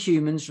removing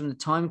humans from the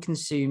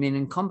time-consuming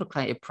and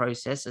complicated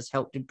process has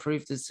helped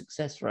improve the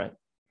success rate.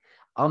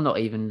 I'm not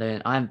even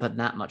learning. I haven't put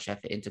that much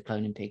effort into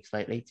cloning pigs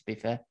lately, to be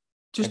fair.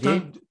 Just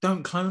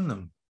don't clone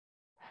them.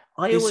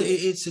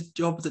 It's a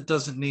job that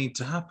doesn't need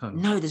to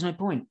happen. No, there's no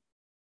point.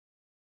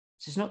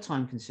 It's not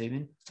time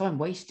consuming. It's time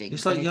wasting.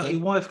 It's like your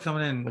wife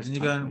coming in and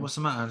you're going, what's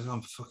the matter?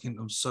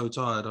 I'm so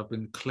tired. I've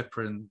been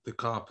clippering the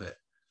carpet.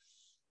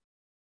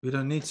 We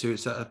don't need to.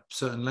 It's at a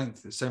certain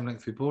length, the same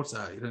length we bought it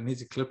at. You don't need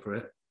to clipper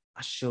it.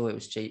 I'm sure it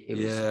was cheap.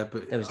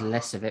 But there was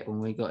less of it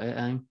when we got it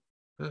home.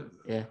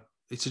 Yeah.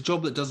 It's a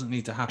job that doesn't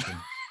need to happen.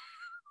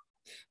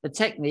 The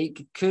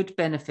technique could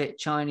benefit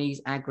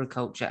Chinese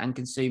agriculture and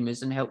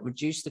consumers and help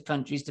reduce the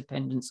country's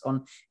dependence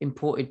on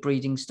imported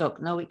breeding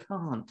stock. No, it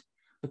can't,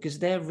 because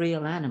they're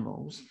real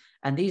animals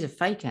and these are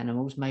fake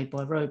animals made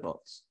by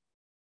robots.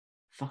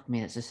 Fuck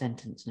me, that's a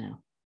sentence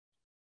now.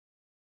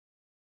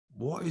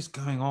 What is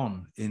going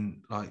on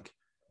in, like,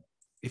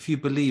 if you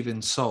believe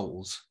in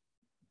souls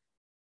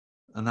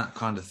and that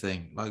kind of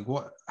thing, like,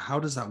 how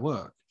does that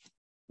work?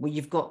 Well,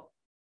 you've got,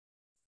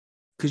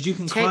 because you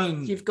can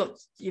clone. You've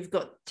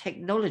got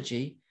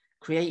technology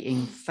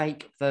creating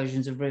fake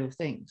versions of real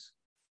things.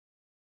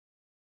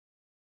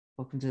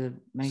 Welcome to the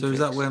Matrix. So is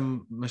that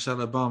when Michelle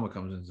Obama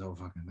comes into the whole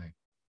fucking thing?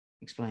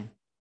 Explain.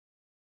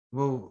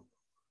 Well,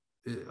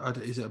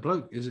 is it a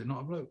bloke? Is it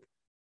not a bloke?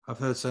 I've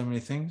heard so many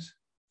things.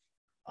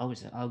 I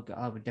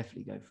would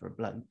definitely go for a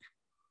bloke,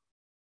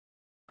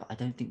 but I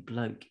don't think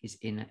bloke is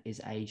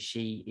a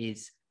she,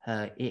 is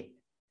her, it.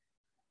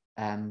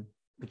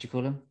 What do you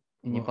call them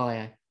in your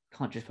bio?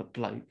 Can't just put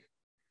bloke.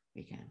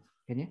 You can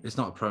you? It's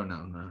not a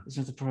pronoun, no. It's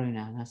not a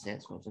pronoun. That's it.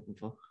 That's what I was looking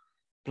for.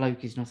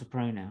 Bloke is not a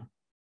pronoun.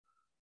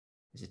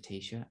 There's a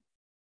t-shirt.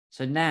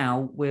 So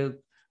now we're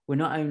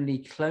not only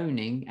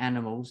cloning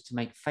animals to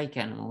make fake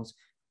animals.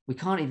 We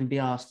can't even be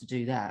asked to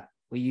do that.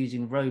 We're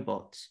using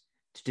robots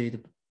to do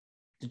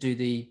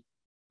the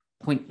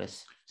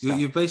pointless stuff.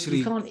 You basically,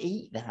 you can't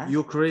eat that.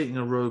 You're creating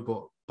a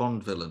robot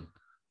Bond villain.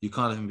 You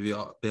can't even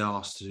be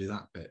asked to do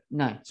that bit.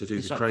 No, to do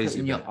it's the like crazy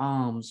putting bit. your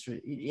arms through.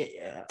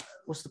 Yeah.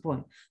 What's the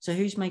point? So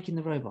who's making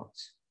the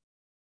robots?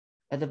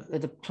 Are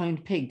the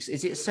cloned pigs?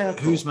 Is it a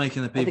circle? Who's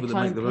making the people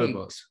that make the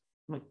robots?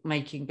 The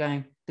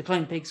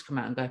cloned pigs come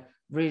out and go,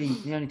 really,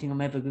 the only thing I'm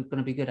ever going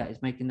to be good at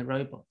is making the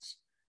robots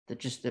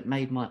that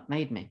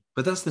made me.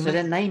 But that's the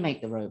then they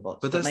make the robots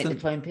but that that's make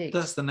the cloned pigs.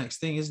 That's the next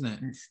thing, isn't it?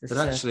 But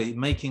actually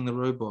making the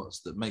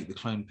robots that make the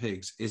cloned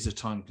pigs is a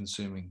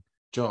time-consuming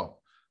job.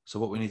 So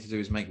what we need to do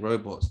is make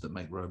robots that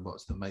make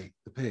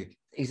the pig.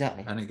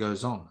 Exactly. And it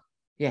goes on.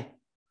 Yeah.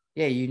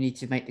 Yeah, you need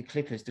to make the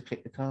clippers to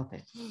clip the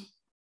carpet.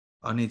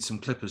 I need some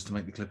clippers to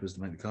make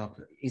the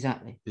carpet.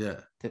 Exactly. Yeah.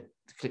 To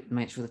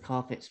make sure the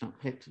carpet's not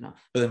clipped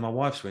enough. But then my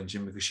wife's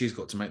whinging because she's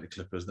got to make the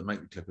clippers that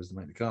make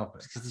the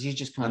carpet. Because you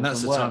just can't. And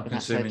that's a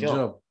time-consuming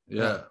job.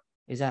 Yeah.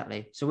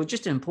 Exactly. So we're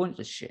just doing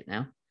pointless shit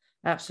now.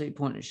 Absolutely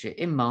pointless shit.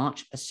 In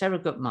March, a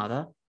surrogate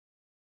mother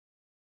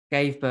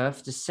gave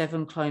birth to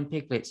 7 cloned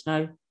piglets.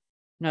 No,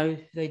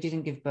 they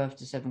didn't give birth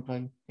to 7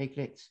 cloned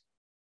piglets.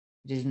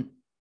 It didn't.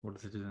 What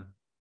did they do then?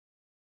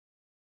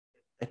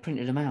 They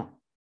printed them out.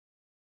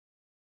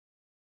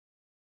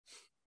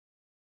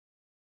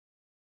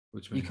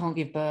 What do you mean? You can't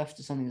give birth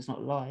to something that's not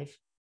alive.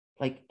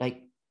 Like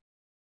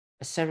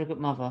a surrogate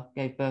mother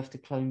gave birth to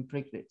cloned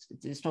piglets.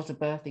 It's not a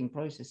birthing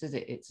process, is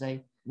it? It's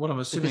a. Well, I'm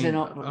assuming they're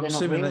not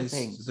real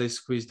things. They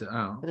squeezed it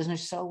out. But there's no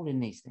soul in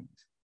these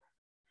things.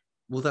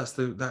 Well, that's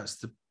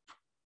the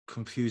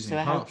confusing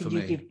part for me. So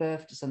how can you give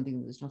birth to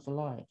something that's not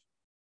alive?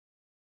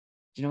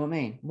 Do you know what I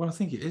mean? Well, I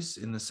think it is,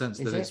 in the sense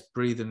that it's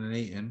breathing and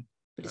eating.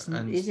 But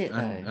is it though?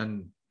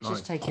 And it's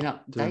just taking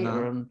up data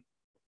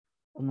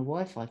on the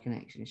Wi-Fi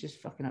connection. It's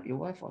just fucking up your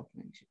Wi-Fi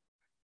connection.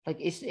 Like,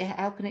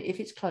 how can it? If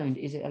it's cloned,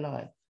 is it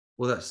alive?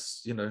 Well,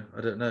 that's, I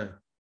don't know.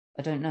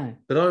 I don't know.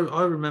 But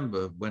I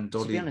remember when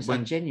Dolly, to be honest, I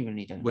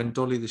genuinely don't. When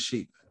Dolly the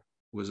sheep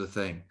was a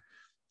thing,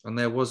 and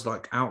there was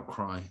like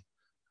outcry,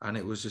 and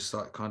it was just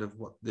like kind of,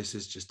 what, this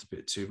is just a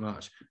bit too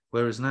much.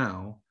 Whereas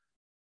now,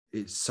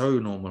 it's so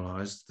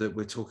normalized that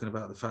we're talking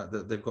about the fact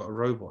that they've got a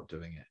robot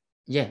doing it.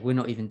 Yeah, we're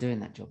not even doing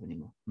that job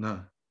anymore.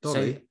 No,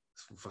 Dolly,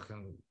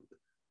 fucking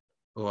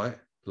all right.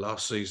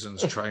 Last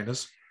season's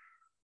trainers.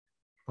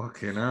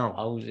 Fucking hell.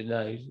 Oh,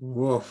 no.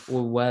 Woof.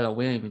 Well,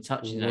 we ain't even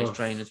touching those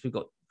trainers. We've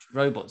got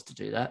robots to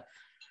do that.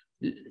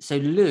 So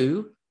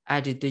Lou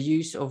added the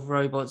use of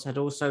robots had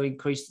also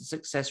increased the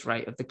success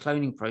rate of the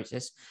cloning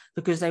process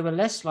because they were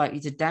less likely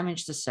to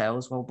damage the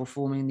cells while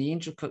performing the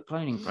intricate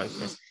cloning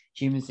process.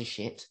 Humans are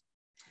shit.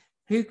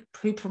 Who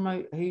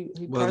programmed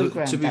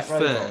to be that fair,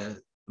 robot?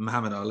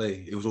 Muhammad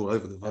Ali, it was all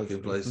over the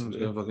fucking place. It was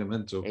going fucking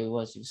mental. He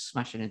was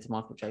smashing into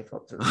Michael J.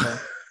 Fox at the time.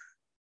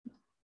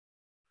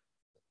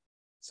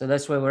 So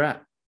that's where we're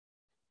at.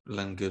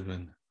 Len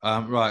Goodman.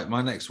 Right,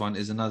 my next one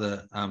is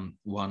another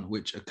one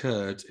which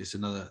occurred. It's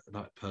another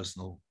like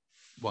personal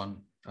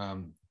one,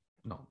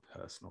 not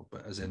personal,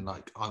 but as in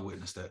like I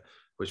witnessed it,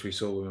 which we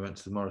saw when we went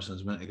to the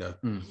Morrisons a minute ago.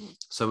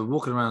 So we're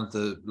walking around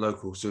the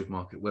local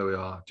supermarket where we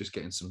are, just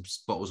getting some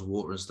bottles of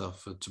water and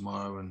stuff for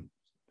tomorrow and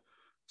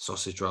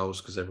sausage rolls,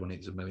 because everyone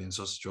eats a million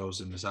sausage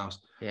rolls in this house.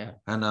 Yeah.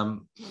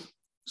 And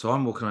so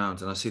I'm walking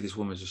around and I see this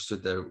woman just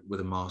stood there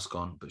with a mask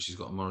on, but she's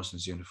got a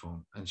Morrison's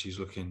uniform and she's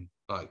looking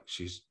like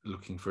she's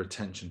looking for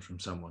attention from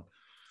someone.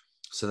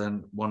 So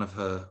then one of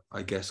her,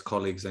 I guess,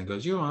 colleagues then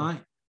goes, "You all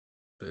right?"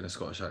 But in a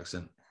Scottish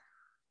accent.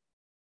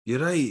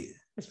 "You're right."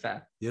 It's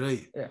fair. "You're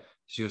right." Yeah.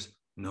 She goes,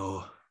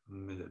 "No,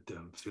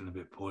 I'm feeling a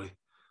bit poorly.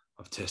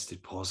 I've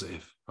tested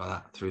positive," like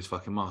that, through his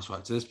fucking mask.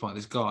 Right, to this point,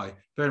 this guy,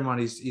 bear in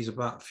mind he's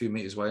about a few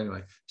meters away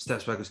anyway,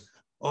 steps back and goes,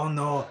 "Oh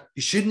no,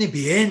 you shouldn't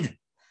be in."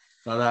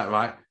 Like that,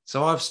 right?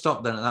 So I've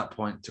stopped then at that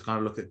point to kind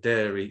of look at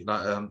dairy,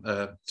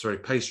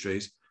 like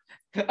pastries.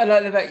 I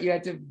like the fact you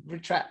had to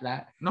retract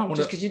that. No,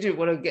 Just because you didn't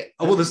want to get.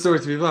 I want the story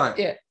to be right.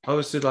 Yeah. I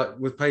was just like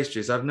with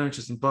pastries. I have no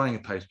interest in buying a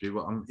pastry,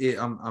 but I'm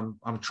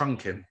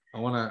trunking.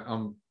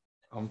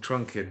 I'm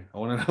trunking. I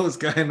want to know what's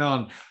going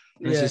on.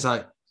 And she's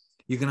like,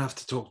 "You're gonna have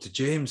to talk to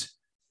James."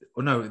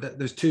 Well, no,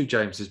 there's two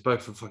Jameses,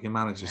 both are fucking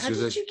managers. How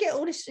did you get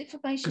all this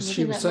information? Because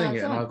she was saying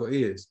it, and I got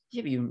ears.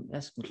 Yeah,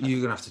 but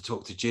you're gonna have to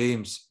talk to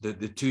James. The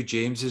two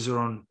Jameses are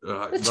on.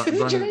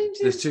 Jameses?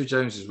 There's two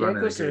Jameses running.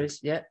 Of course there is.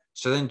 Yeah.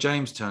 So then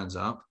James turns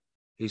up.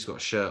 He's got a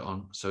shirt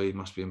on, so he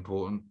must be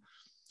important.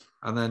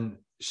 And then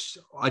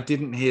I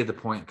didn't hear the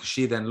point because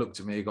she then looked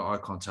at me, got eye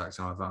contact,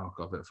 and I thought, "Oh,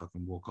 God, I better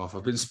fucking walk off.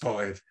 I've been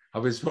spotted.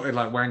 Like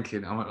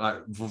wanking. I'm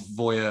like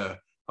voyeur.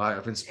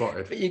 I've been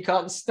spotted." But you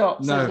can't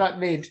stop. So No. it's like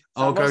mid. So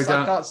I'll go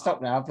down. I can't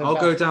stop now. I'll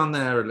go down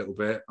there a little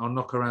bit. I'll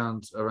knock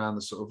around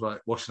the sort of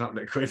like washing up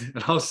liquid,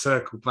 and I'll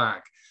circle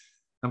back.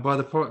 And by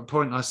the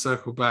point I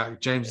circle back,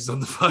 James is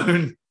on the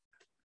phone.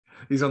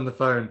 He's on the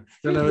phone.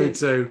 Don't know who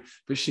to,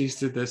 but she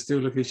stood there still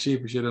looking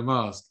sheepish in a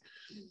mask.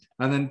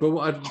 And then, but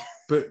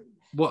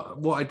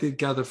what I did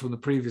gather from the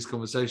previous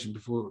conversation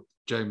before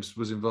James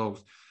was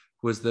involved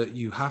was that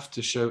you have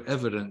to show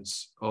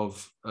evidence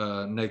of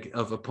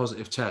a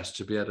positive test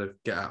to be able to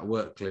get out of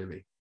work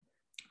clearly.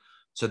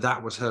 So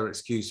that was her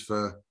excuse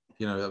for,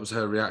 that was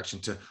her reaction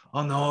to,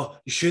 "Oh no,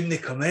 you shouldn't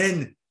have come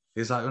in."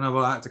 He's like, "Oh no,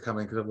 well I had to come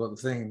in because I've got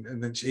the thing."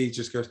 And then she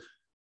just goes,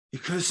 "You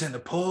could have sent a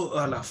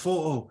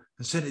photo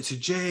and sent it to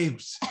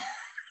James."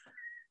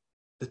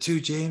 The two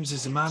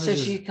Jameses, the manager.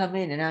 So she's come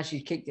in and now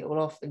she's kicked it all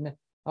off in the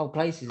whole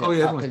place. Oh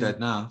yeah, everyone's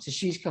dead now. So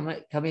she's come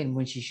in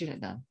when she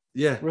shouldn't have done.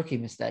 Yeah. Rookie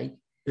mistake.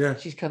 Yeah.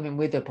 She's come in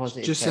with a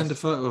positive Just test. send a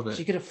photo of it.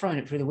 She could have thrown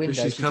it through the window.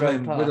 But she's come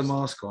in with a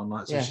mask on,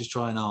 like, so she's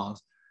trying hard.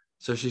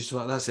 So she's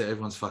like, "That's it,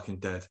 everyone's fucking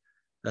dead."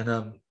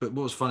 And but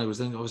what was funny was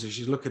then obviously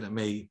she's looking at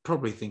me,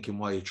 probably thinking,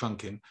 "Why are you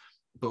trunking?"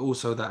 But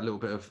also that little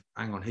bit of,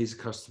 hang on, he's a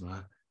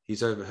customer.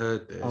 He's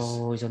overheard this.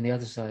 Oh, he's on the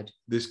other side.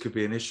 This could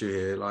be an issue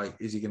here. Like,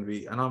 is he going to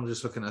be? And I'm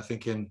just looking at her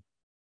thinking,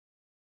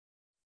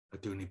 I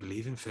do only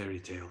believe in fairy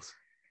tales.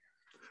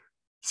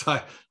 So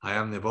I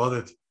am not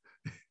bothered.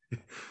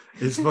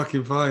 It's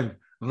fucking fine.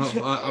 I'm not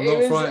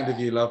frightened of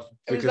you, love,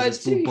 because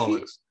it's full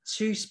bollocks.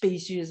 Two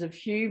species of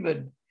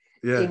human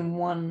in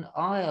one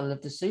aisle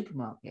of the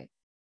supermarket.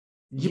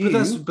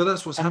 Yeah, but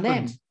that's what's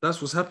happened. Them.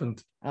 That's what's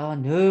happened. Oh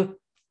no,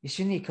 you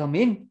shouldn't have come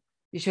in.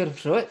 You should have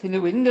thrown it through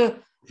the window.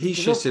 He's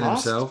shitting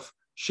himself.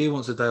 She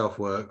wants a day off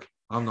work.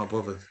 I'm not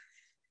bothered.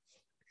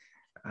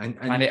 And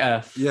Planet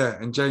Earth. Yeah,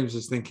 and James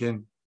is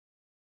thinking,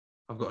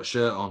 I've got a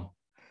shirt on.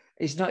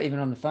 He's not even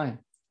on the phone.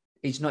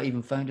 He's not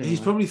even phoned anyone. He's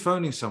probably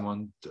phoning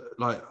someone,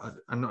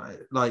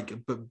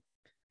 but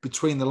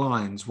between the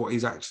lines, what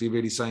he's actually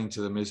really saying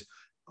to them is,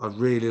 "I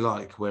really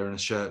like wearing a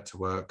shirt to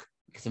work.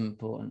 It's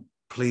important.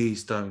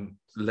 Please don't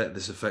let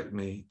this affect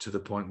me to the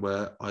point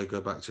where I go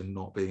back to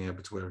not being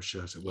able to wear a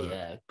shirt at work."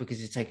 Yeah, because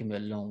it's taken me a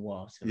long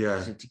while. To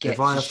get if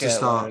I have to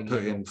start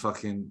putting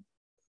fucking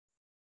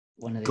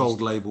gold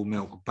label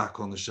milk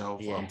back on the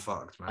shelf, I'm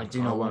fucked, man. I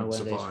do not want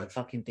to wear those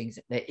fucking things.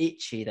 They're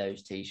itchy,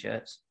 those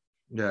t-shirts.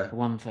 Yeah. For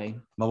one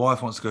thing. My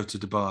wife wants to go to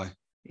Dubai.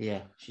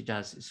 Yeah, she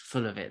does. It's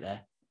full of it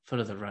there. Full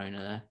of the Rona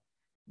there.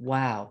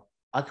 Wow.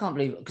 I can't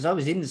believe it. Because I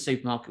was in the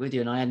supermarket with you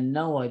and I had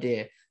no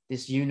idea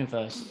this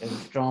universe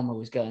of drama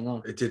was going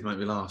on. It did make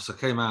me laugh. So I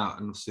came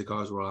out and the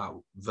guys were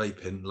out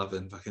vaping,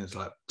 loving. Fucking, it's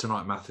like,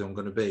 "Tonight, Matthew, I'm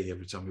going to be,"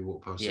 every time we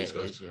walk past these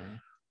guys.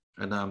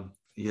 And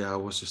I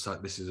was just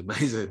like, this is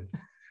amazing.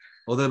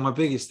 Although my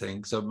biggest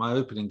thing, so my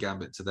opening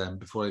gambit to them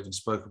before I even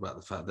spoke about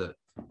the fact that,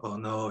 "Oh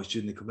no, I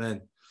shouldn't have come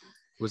in,"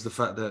 was the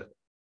fact that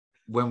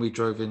when we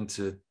drove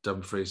into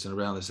Dumfries and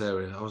around this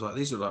area, I was like,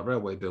 "These look like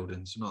railway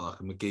buildings, not like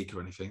a McGeek or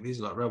anything. These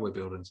are like railway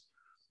buildings."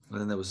 And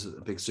then there was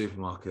a big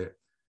supermarket.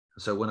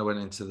 So when I went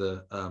into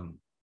the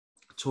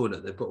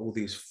toilet, they've got all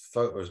these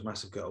photos,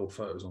 massive old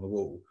photos on the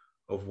wall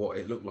of what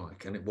it looked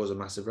like, and it was a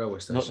massive railway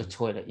station. Not the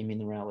toilet, you mean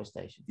the railway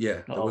station?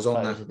 Yeah, that was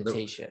on that. The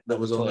t-shirt. That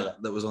was on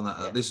that. That was on that.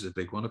 Yeah. This is a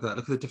big one. Look at that.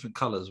 Look at the different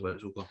colours where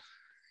it's all gone.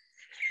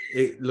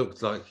 It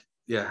looked like,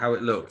 how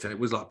it looked, and it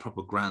was like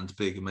proper grand,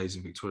 big,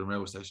 amazing Victorian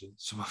railway station.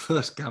 So my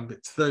first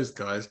gambit to those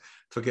guys,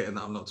 forgetting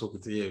that I'm not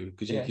talking to you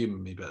because you humour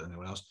me better than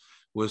anyone else,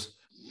 was,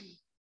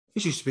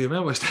 "This used to be a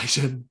railway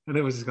station," and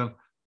it was just gone.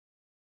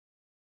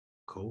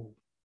 Cool.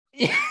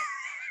 Yeah.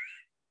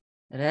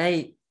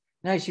 Right.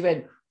 No, she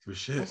went,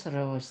 "Shit. That's a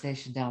railway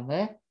station down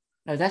there."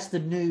 No, that's the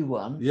new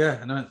one.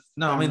 Yeah, no,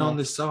 I mean on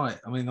this site.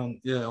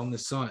 On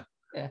this site.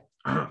 Yeah.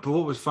 But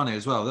what was funny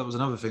as well, that was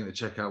another thing to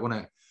check out,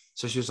 wasn't it?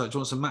 So she was like, "Do you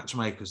want some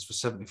matchmakers for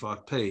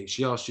 75p?"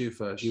 She asked you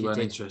first. You weren't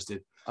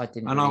interested. I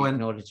didn't. And really I went,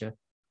 acknowledge her.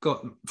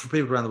 For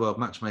people around the world,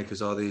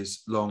 matchmakers are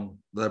these long.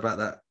 They're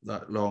about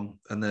that long,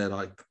 and they're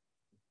like,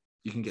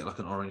 you can get like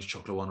an orange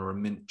chocolate one or a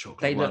mint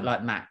chocolate one. They look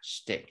like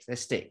matchsticks. They're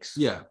sticks.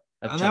 Yeah,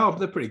 and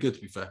they're pretty good,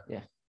 to be fair.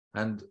 Yeah.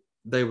 And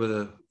they were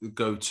the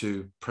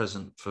go-to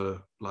present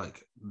for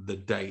like the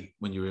date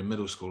when you were in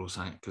middle school or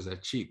something, because they're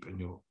cheap and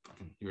you're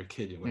a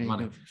kid, you've got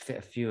money. You can fit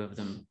a few of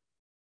them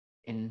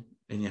in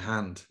in your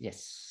hand.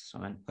 Yes, I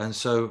meant. And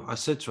so I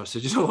said to her, I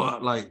said, you know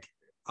what? Like,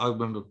 I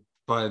remember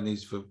buying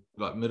these for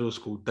like middle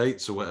school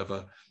dates or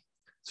whatever.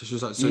 So she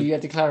was like, so You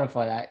had to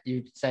clarify that.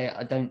 You'd say,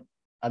 I don't.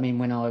 I mean,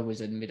 when I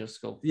was in middle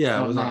school. yeah,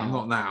 I was now. like, I'm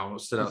not now. I'm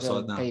still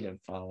outside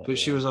now. But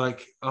she was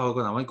like, oh,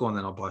 I won't go on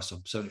then. I'll buy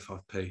some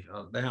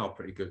 75p. They are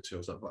pretty good too. I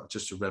was like, but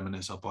just to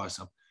reminisce, I'll buy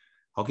some.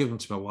 I'll give them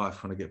to my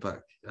wife when I get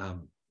back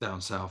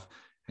down south.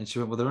 And she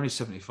went, well, they're only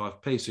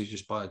 75p, so you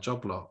just buy a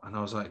job lot. And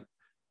I was like,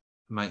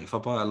 mate, if I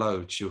buy a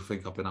load, she'll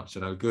think I've been up to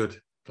no good.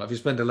 Like, if you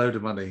spend a load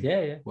of money,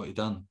 yeah, what you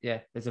done? Yeah,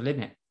 there's a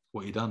limit.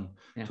 What you done?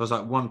 Yeah. So I was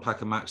like, 1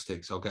 pack of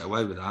matchsticks, I'll get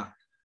away with that.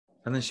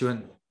 And then she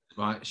went,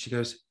 right, she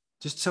goes,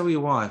 just tell your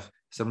wife.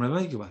 I said, I'm going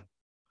to make you one.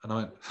 And I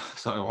went,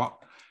 sorry, what?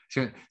 She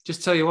went,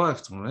 just tell your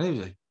wife I'm going to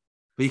make you.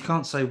 But you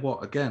can't say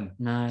what again.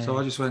 No. So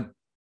I just went,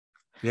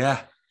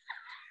 yeah.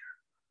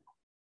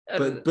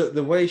 But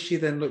the way she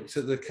then looked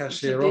at the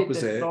cashier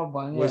opposite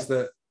was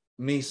that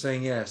me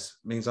saying yes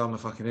means I'm a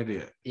fucking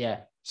idiot.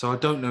 Yeah. So I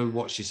don't know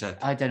what she said.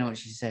 I don't know what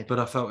she said. But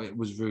I felt it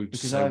was rude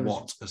to say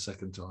what a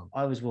second time.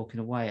 I was walking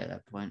away at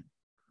that point.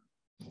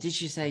 Did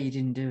she say you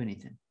didn't do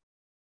anything?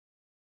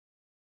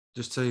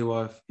 Just tell your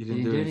wife you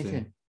didn't do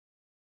anything.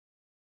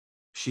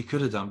 She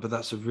could have done, but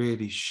that's a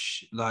really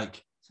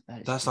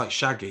that's like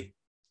Shaggy.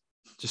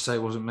 Just say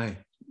it wasn't me.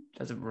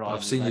 Doesn't rhyme.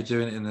 I've seen you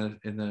doing it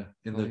in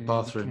the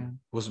bathroom.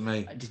 Wasn't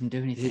me. I didn't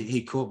do anything.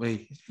 He caught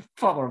me.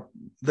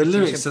 The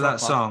lyrics to that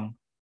song.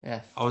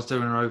 Yeah. I was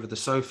doing her over the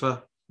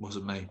sofa.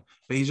 Wasn't me.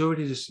 But you've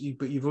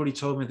already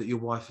told me that your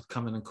wife had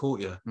come in and caught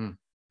you.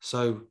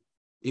 So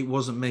it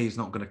wasn't me. He's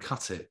not going to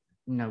cut it.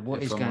 No.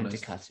 What is going to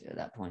cut it at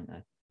that point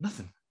though?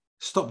 Nothing.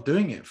 Stop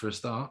doing it for a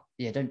start.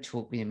 Yeah. Don't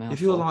talk with your mouth.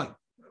 If you're like,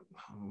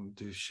 I won't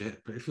do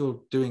shit, but if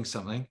you're doing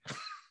something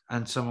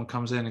and someone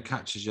comes in and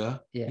catches you,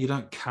 you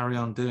don't carry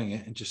on doing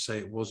it and just say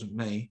it wasn't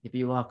me. If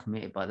you are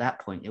committed by that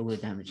point, all the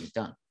damage is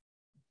done.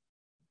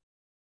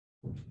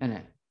 Isn't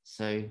it?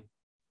 So.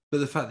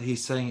 But the fact that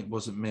he's saying it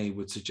wasn't me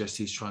would suggest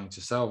he's trying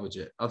to salvage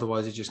it.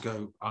 Otherwise, he'd just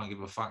go, I don't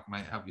give a fuck,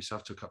 mate. Help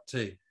yourself to a cup of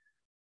tea.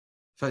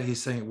 The fact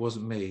he's saying it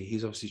wasn't me,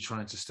 he's obviously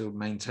trying to still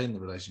maintain the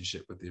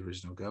relationship with the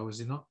original girl, is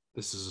he not?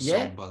 This is a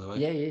song, by the way.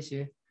 Yeah, he is,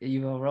 yeah.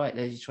 You are right.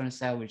 He's trying to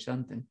salvage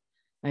something.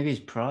 Maybe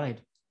his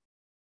pride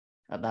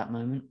at that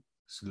moment.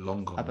 It's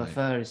long gone. I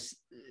prefer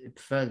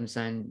them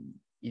saying,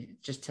 you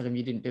just tell him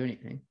you didn't do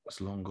anything.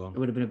 It's long gone. It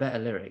would have been a better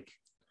lyric.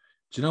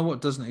 Do you know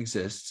what doesn't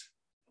exist?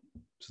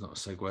 It's not a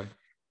segue.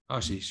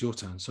 Actually, it's your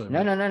turn. Sorry.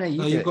 No.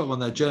 You've got one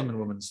there. German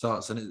woman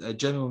starts, and a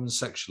German woman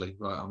sexually.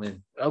 Right, I'm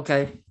in.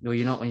 Okay. Well,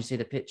 you're not when you see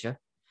the picture.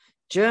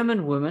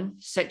 German woman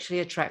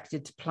sexually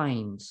attracted to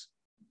planes.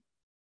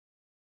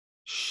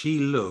 She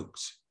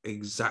looked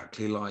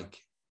exactly like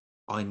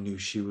I knew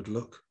she would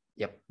look.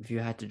 Yep. If you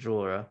had to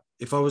draw her.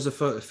 If I was a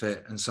photo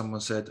fit and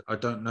someone said, I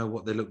don't know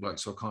what they look like,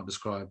 so I can't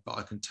describe, but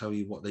I can tell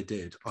you what they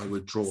did, I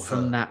would draw her.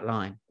 From that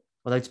line.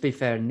 Although, to be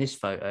fair, in this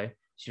photo,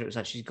 she looks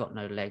like she's got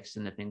no legs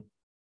and they've been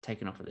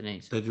taken off at the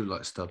knees. They do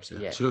like stubs,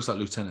 yeah. She looks like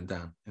Lieutenant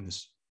Dan in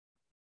this.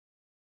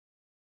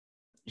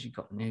 She's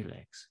got new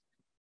legs.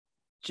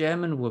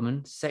 German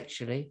woman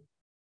sexually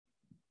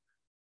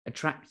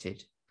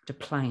attracted to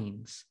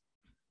planes.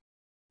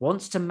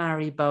 Wants to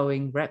marry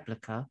Boeing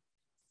replica,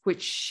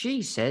 which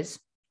she says,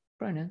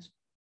 pronouns,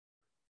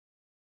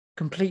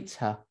 completes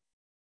her.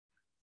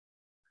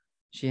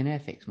 She an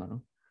Airfix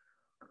model.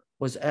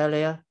 Was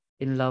earlier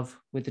in love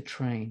with the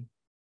train.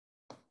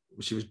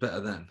 She was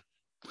better then.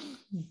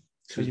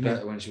 She was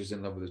better when she was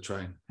in love with the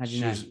train. How do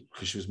you know?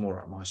 Because she was more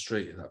up my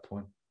street at that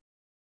point.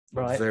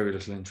 Right. Very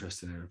little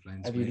interest in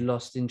aeroplanes. Have you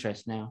lost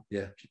interest now?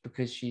 Yeah.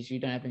 Because you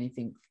don't have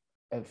anything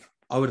of.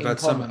 I would have had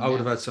something. I would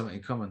have had something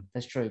in common.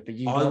 That's true, but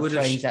you love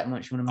trains that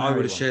much. You want to marry I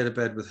would have shared a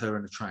bed with her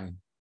in a train.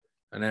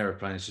 An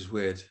aeroplane is just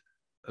weird.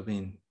 I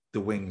mean, the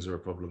wings are a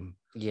problem.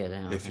 Yeah, they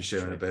are. If you're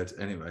sharing a bed,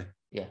 anyway.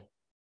 Yeah.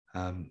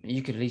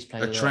 You could at least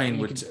play. A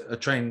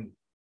train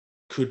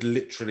could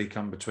literally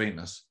come between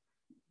us,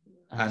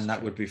 and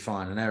that would be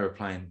fine. An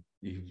aeroplane,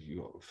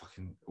 you got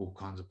fucking all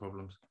kinds of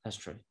problems. That's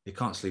true. You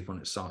can't sleep on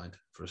its side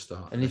for a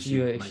start. And if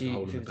it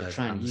was a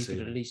train, you could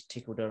at least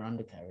tickle her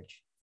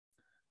undercarriage,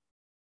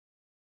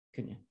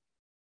 couldn't you?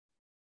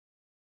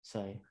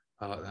 So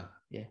I like that.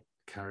 Yeah.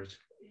 Carriage.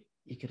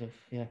 You could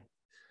have,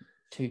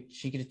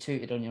 she could have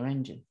tooted on your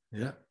engine.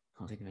 Yeah.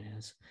 Can't think of anything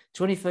else.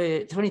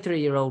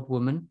 23-year-old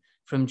woman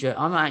from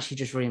Germany. I'm actually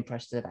just really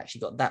impressed that I've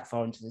actually got that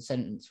far into the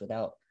sentence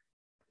without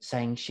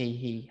saying she,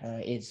 he,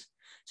 her, is.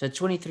 So a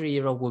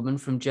 23-year-old woman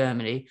from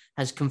Germany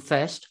has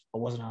confessed, I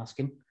wasn't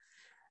asking,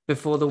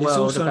 before the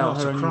world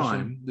about her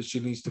crime that she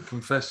needs to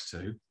confess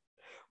to.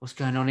 What's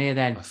going on here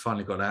then? I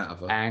finally got out of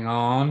her. Hang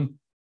on.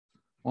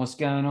 What's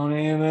going on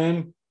here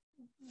then?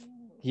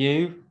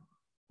 You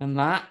and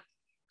that.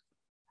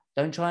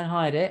 Don't try and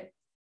hide it.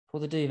 Pull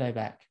the duvet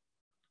back.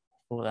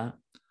 Pull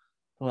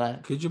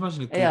that. Could you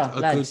imagine a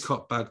good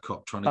cop, bad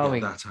cop trying to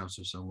get that out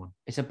of someone?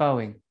 It's a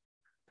Boeing.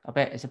 I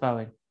bet it's a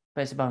Boeing.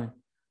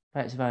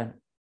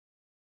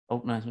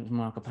 Oh, no, it's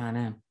more like a Pan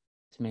Am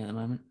to me at the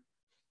moment.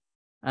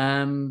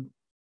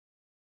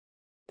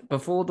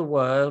 Before the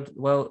world.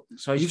 Well,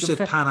 so You said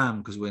Pan Am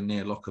because we're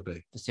near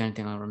Lockerbie. That's the only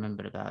thing I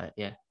remembered about it.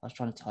 Yeah, I was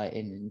trying to tie it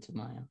into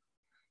my.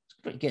 It's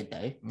pretty good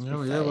though.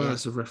 Oh, yeah, well,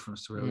 that's a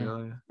reference to where we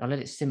are. Yeah. I let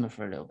it simmer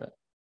for a little bit.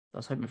 I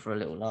was hoping for a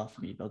little laugh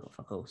from you, but I got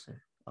fuck all, so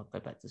I'll go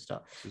back to the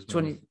start.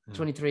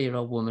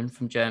 23-year-old woman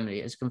from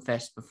Germany has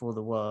confessed before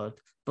the world,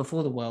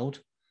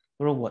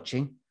 we're all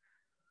watching,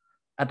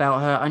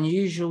 about her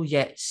unusual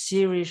yet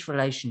serious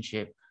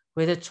relationship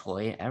with a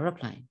toy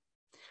aeroplane.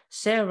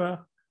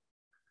 Sarah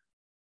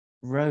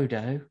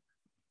Rodo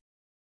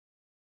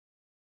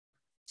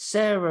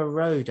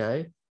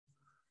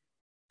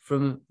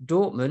from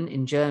Dortmund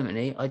in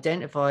Germany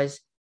identifies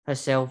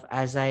herself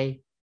as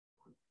a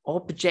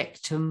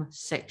objectum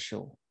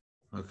sexual.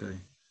 Okay.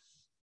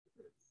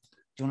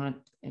 Do you want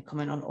to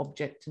comment on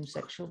objectum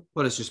sexual?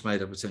 Well, it's just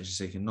made up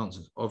attention-seeking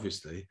nonsense.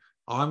 Obviously,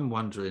 I'm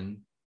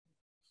wondering,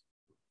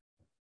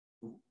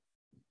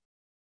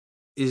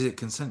 is it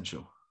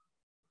consensual?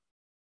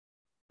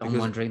 I'm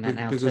wondering that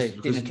now too.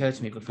 It didn't occur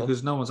to me before.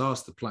 Because no one's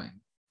asked the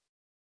plane.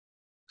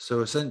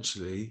 So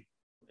essentially,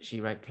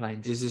 she raped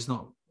planes. Is this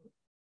not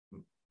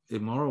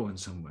immoral in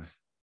some way?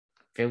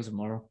 Feels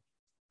immoral.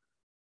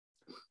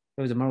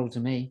 Feels immoral to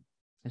me.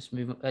 Let's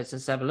move on.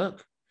 Let's have a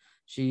look.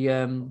 She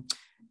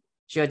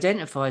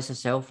identifies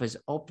herself as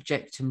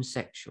objectum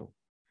sexual,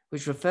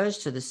 which refers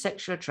to the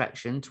sexual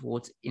attraction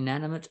towards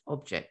inanimate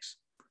objects.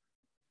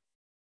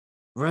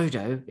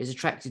 Rodo is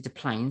attracted to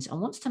planes and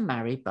wants to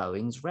marry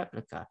Boeing's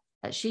replica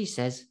that she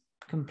says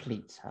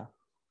completes her.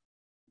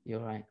 You're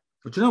right.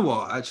 But you know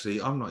what?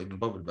 Actually, I'm not even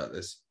bothered about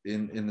this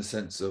in the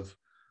sense of,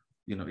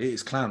 you know, it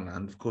is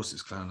Clownland. Of course,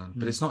 it's Clownland,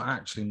 but it's not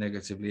actually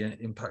negatively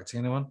impacting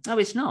anyone. No,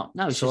 it's not.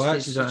 No, it's so just, I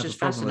actually don't have a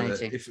problem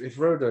fascinating. with it. If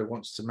Rodo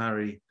wants to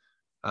marry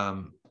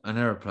an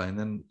aeroplane,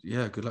 then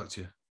yeah, good luck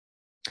to you.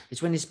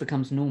 It's when this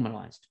becomes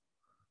normalized.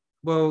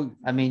 Well,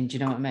 I mean, do you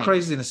know what I mean?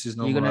 Craziness is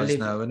normalized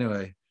now,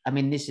 anyway. I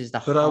mean, this is the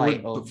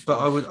height of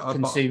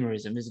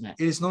consumerism, isn't it?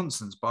 It is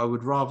nonsense, but I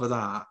would rather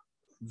that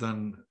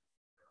than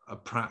a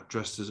prat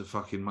dressed as a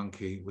fucking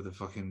monkey with a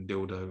fucking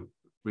dildo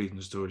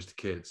reading stories to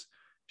kids.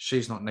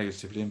 She's not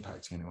negatively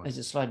impacting anyone. There's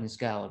a sliding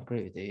scale. I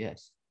agree with you.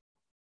 Yes,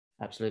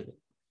 absolutely.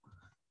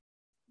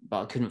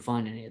 But I couldn't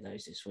find any of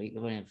those this week.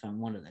 I've only found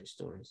one of those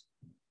stories.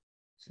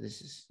 So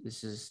this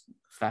is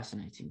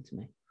fascinating to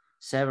me.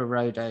 Sarah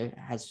Rodo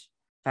has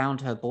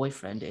found her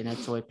boyfriend in a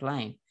toy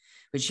plane,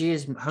 but she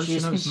is. How does she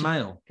know it's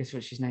male? Guess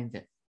what she's named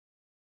it?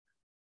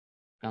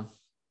 Come.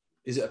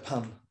 Is it a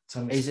pun?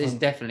 It's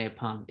definitely a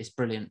pun. It's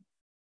brilliant.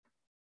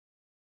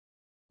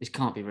 This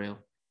can't be real,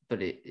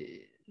 but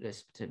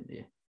let's pretend.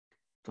 Yeah.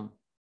 Come.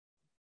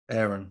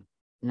 Aaron.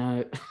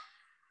 No,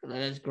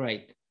 that's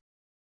great.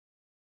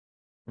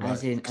 Right.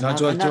 As in, do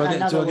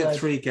I get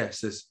three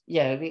guesses?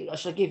 Yeah, I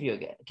shall give you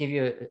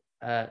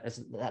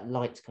that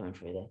light coming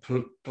through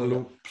there.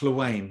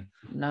 Plane.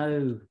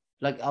 No,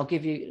 like I'll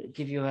give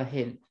you a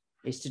hint.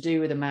 It's to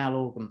do with a male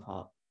organ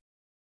part.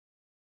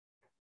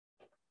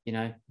 You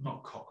know,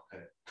 not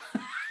cockpit.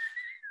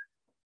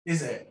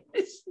 Is it?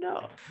 It's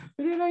not.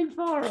 But it ain't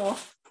far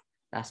off.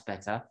 That's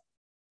better.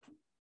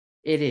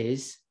 It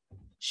is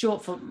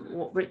short for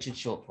what Richard's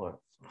short for.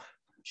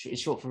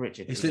 It's short for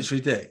Richard. It's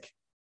literally Dick.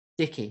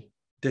 Dickie.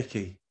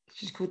 It's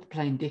just called the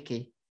plane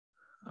Dickie.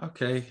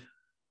 Okay.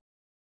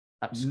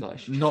 That's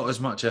Scottish. Not as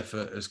much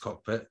effort as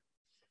cockpit.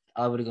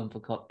 I would have gone for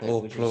cockpit.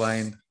 Or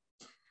plane.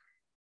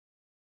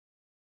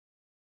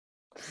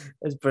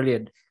 That's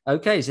brilliant.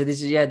 Okay, so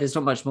this is there's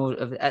not much more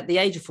of it. At the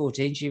age of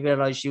 14, she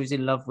realized she was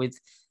in love with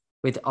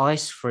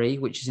Ice Free,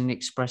 which is an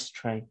express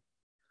train.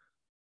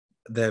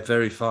 They're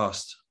very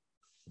fast.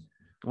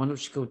 I wonder what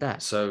she called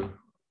that. So,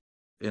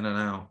 in and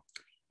out,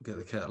 get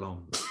the kettle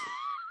on.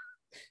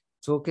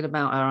 Talking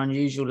about her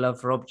unusual love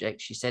for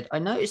objects, she said, I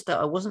noticed that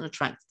I wasn't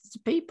attracted to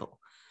people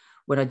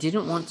when I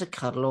didn't want to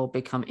cuddle or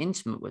become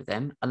intimate with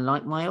them,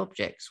 unlike my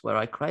objects, where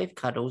I crave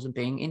cuddles and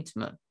being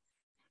intimate.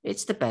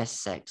 It's the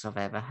best sex I've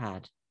ever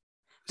had.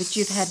 But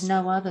you've had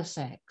no other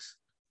sex.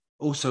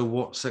 Also,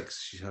 what sex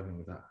is she having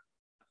with that?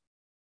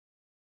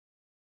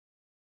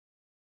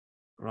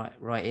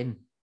 Right in.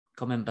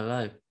 Comment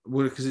below.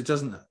 Well, because it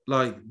doesn't,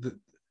 like,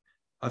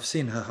 I've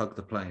seen her hug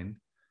the plane,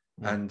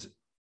 and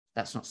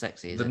that's not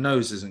sexy, is the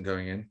nose isn't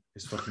going in.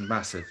 It's fucking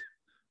massive.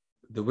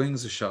 The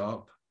wings are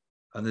sharp,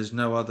 and there's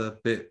no other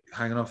bit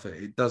hanging off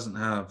it. It doesn't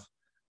have,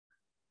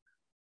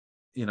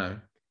 you know,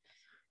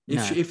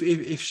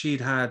 if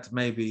she'd had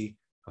maybe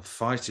a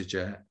fighter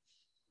jet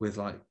with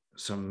like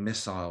some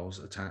missiles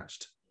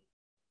attached.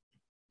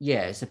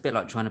 Yeah, it's a bit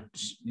like trying to.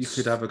 You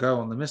could have a go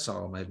on the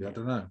missile, maybe. I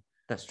don't know.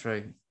 That's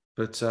true.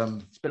 But it's a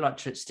bit like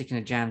sticking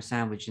a jam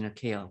sandwich in a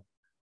keel.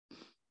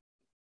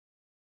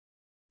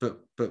 But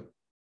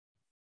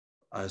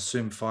I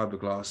assume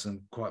fiberglass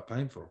and quite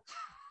painful.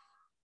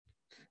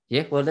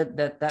 Yeah, well,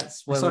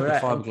 that's where it's we're like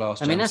at.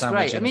 Fiberglass. I mean, that's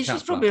great. I mean,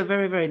 she's probably a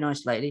very, very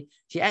nice lady.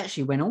 She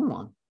actually went on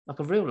one, like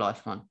a real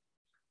life one,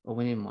 or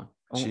went in one.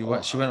 She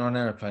went on an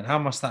aeroplane. How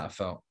must that have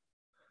felt?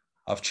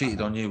 I've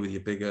cheated on you with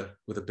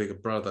a bigger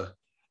brother.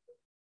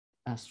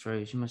 That's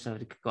true. She must have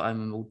got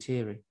home and all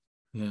teary.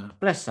 Yeah.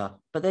 Bless her.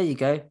 But there you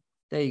go.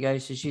 there you go.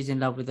 So she's in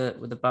love with a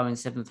Boeing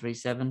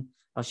 737.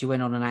 Oh, she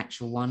went on an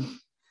actual one.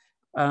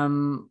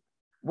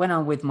 When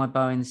I'm with my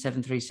Boeing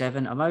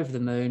 737, I'm over the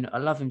moon. I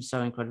love him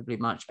so incredibly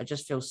much. I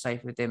just feel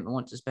safe with him and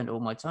want to spend all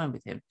my time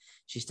with him.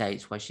 She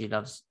states why she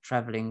loves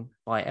traveling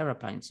by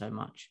aeroplane so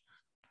much.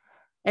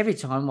 Every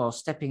time while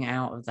stepping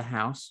out of the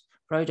house,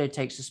 Frodo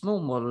takes a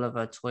small model of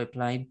her toy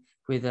plane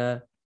with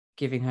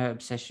giving her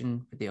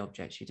obsession with the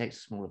object. She takes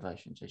a smaller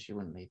version so she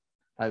wouldn't leave.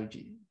 Oh,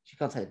 she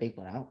can't take the big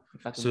one out.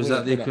 So is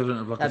that the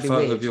equivalent of like a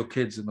photo of your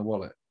kids in the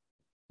wallet?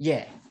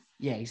 Yeah,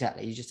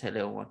 exactly. You just take a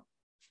little one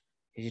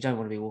because you don't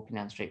want to be walking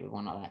down the street with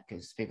one like that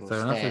because people.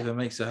 Fair enough. If it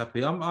makes her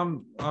happy,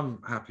 I'm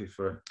happy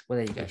for her. Well,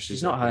 there you go.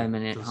 She's not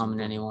harming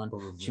anyone.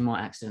 Probably. She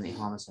might accidentally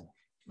harm herself.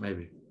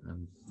 Maybe,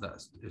 and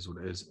that is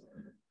what it is.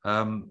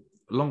 Long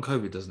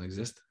COVID doesn't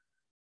exist.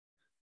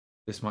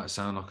 This might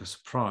sound like a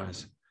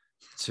surprise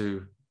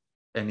to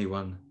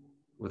anyone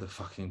with a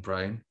fucking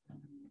brain,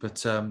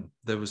 but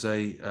there was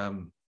a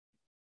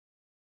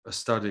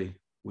study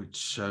which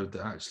showed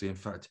that actually, in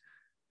fact,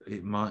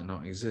 it might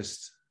not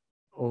exist.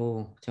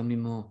 Oh, tell me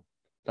more.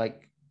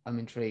 Like, I'm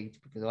intrigued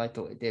because I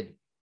thought it did.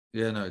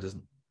 Yeah, no, it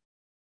doesn't.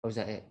 Oh, is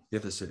that it? Yeah,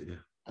 that's it.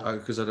 Yeah,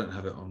 because I don't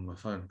have it on my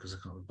phone because I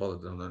can't be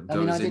bothered. I don't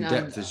go as in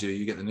depth as you.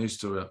 You get the news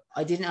story up.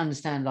 I didn't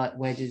understand, like,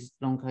 where does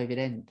long COVID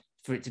end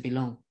for it to be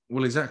long?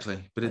 Well, exactly,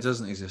 but it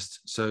doesn't exist.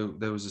 So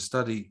there was a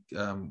study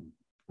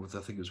with, I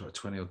think it was about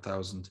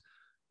 20,000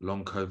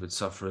 long COVID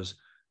sufferers,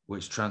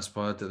 which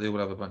transpired that they all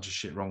have a bunch of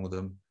shit wrong with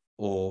them,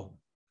 or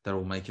they're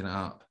all making it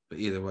up. But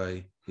either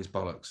way, it's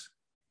bollocks.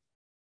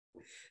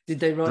 Did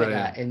they write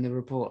that in the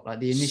report? Like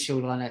the initial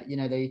line, you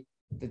know, the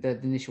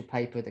initial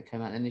paper that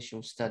came out, the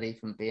initial study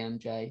from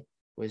BMJ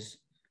was,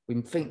 we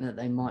think that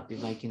they might be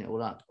making it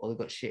all up, or they've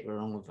got shit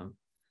wrong with them.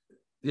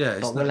 Yeah,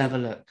 but we'll have a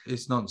look.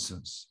 It's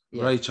nonsense.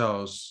 Yeah. Ray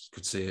Charles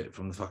could see it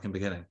from the fucking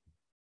beginning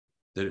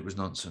that it was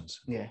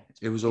nonsense. Yeah,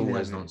 it was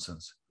always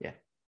nonsense. Yeah,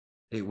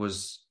 it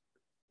was.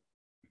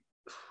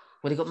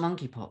 Well, they got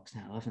monkeypox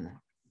now, haven't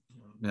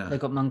they? Yeah, they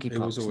got monkeypox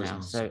now.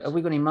 Nonsense. So, have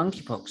we got any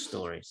monkeypox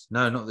stories?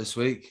 No, not this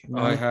week.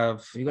 No. I have.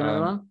 Have you got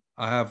another one?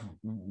 I have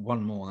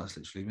one more. That's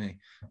literally me.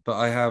 But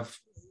I have.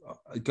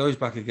 It goes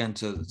back again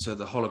to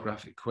the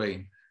holographic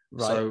queen.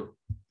 Right. So,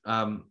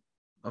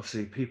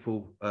 obviously,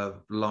 people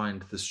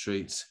lined the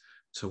streets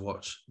to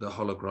watch the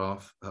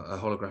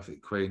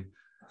holographic queen,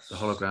 the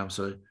hologram.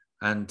 Sorry,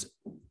 and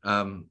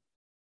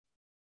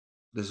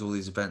there's all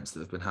these events that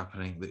have been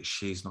happening that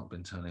she's not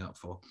been turning up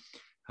for,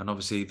 and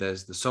obviously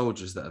there's the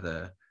soldiers that are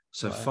there.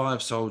 So right.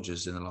 5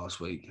 soldiers in the last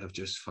week have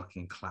just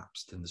fucking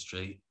collapsed in the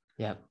street.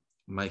 Yeah.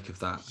 Make of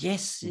that.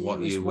 Yes, what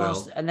you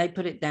will. And they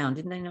put it down,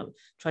 didn't they? Not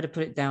try to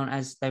put it down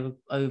as they were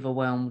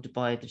overwhelmed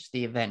by just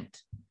the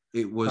event.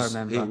 It was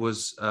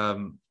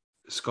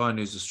Sky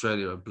News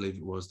Australia, I believe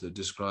it was, that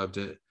described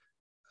it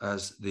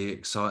as the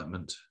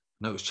excitement.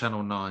 No, it was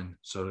Channel 9,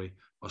 sorry,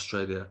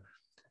 Australia,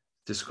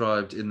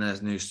 described in their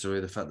news story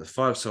the fact that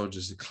 5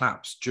 soldiers had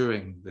collapsed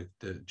during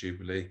the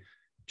Jubilee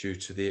due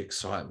to the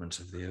excitement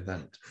of the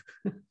event.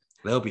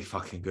 They'll be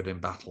fucking good in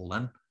battle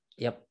then.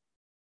 Yep.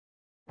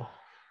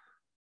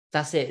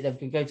 That's it. They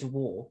can go to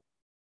war,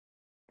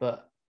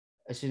 but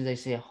as soon as they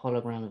see a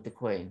hologram of the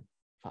Queen,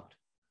 fucked.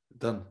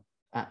 Done.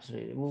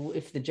 Absolutely. Well,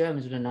 if the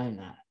Germans would have known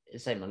that,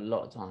 it'd save them a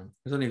lot of time.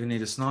 They don't even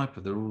need a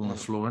sniper. They're all on the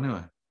floor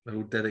anyway. They're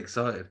all dead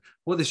excited.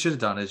 What they should have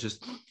done is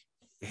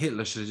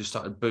Hitler should have just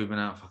started booming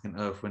out fucking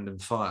Earth, Wind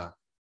and Fire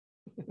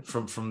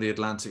from the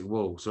Atlantic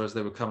Wall. So as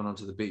they were coming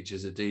onto the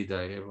beaches at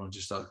D-Day, everyone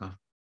just started going,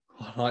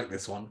 I like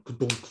this one.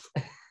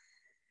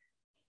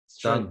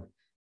 Done.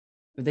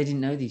 But they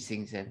didn't know these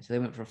things then, so they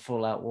went for a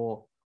full-out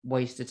war.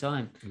 Waste of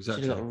time.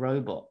 Exactly. Should have got a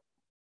robot.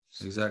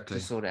 Exactly.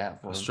 To sort it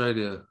out for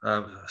Australia.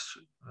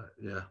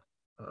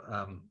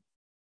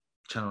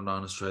 Channel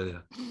 9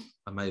 Australia.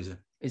 Amazing.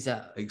 Is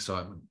that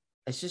excitement?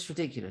 It's just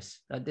ridiculous.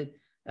 I did.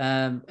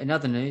 In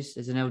other news,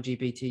 there's an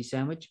LGBT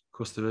sandwich. Of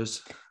course, there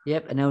is.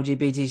 Yep, an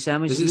LGBT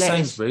sandwich. Is it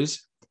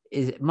Sainsbury's?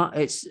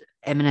 It's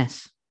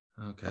M&S.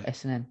 Okay.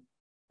 S&M.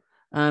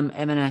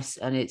 M&S,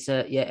 and it's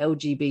a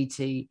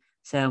LGBT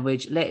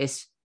sandwich,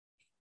 lettuce,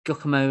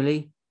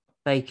 guacamole,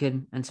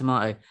 bacon, and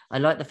tomato. I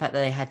like the fact that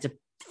they had to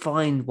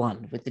find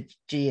one with the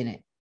G in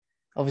it.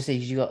 Obviously,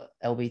 because you got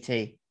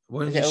LBT.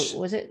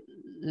 Was it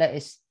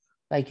lettuce,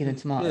 bacon, and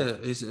tomato? Yeah,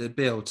 it's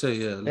BLT.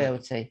 Yeah,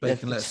 BLT.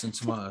 Bacon, lettuce, and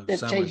tomato.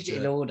 They've changed it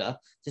in order.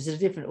 So there's a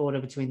different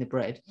order between the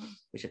bread,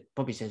 which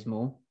probably says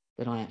more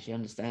than I actually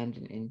understand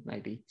in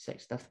maybe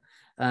sex stuff.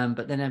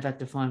 But then I've had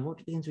to find what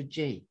begins with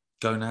G.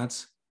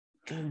 Gonads.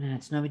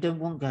 Gonads. No, we don't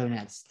want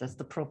gonads. That's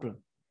the problem.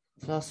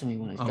 The last thing we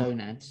want is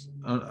gonads.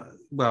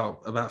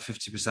 Well, about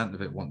 50%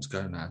 of it wants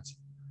gonads.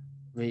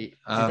 Really?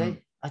 Do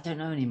they? I don't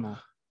know anymore.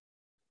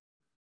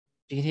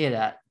 You can hear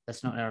that.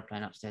 That's not an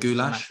aeroplane upstairs.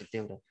 Goulash.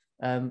 Goulash.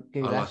 I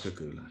like a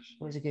goulash.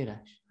 What is a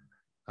goulash?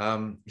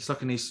 It's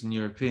like an Eastern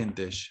European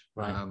dish.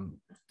 Right.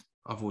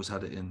 I've always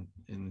had it in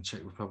the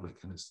Czech Republic,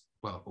 and it's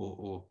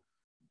or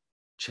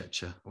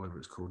Chechnya, or whatever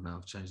it's called now.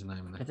 They've changed the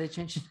name. Have they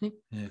changed the name?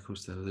 Yeah, of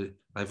course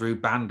they've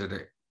rebanded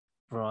it.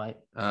 Right.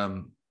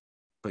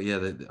 But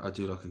yeah, I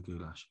do like a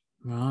goulash.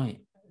 Right.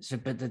 So,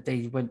 but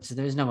they went. So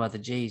there is no other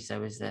G's.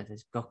 Though, is there?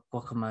 There's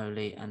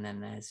guacamole, and then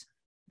there's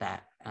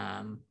that.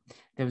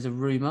 There was a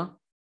rumor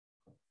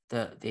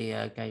that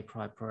the Gay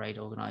Pride Parade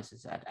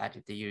organisers had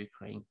added the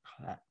Ukraine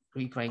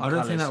I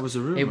don't think that was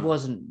a rumor. It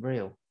wasn't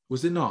real.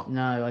 Was it not?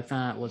 No, I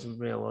found out it wasn't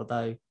real.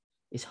 Although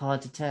it's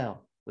hard to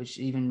tell. Which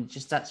even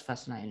just that's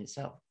fascinating in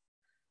itself.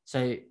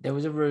 So there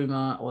was a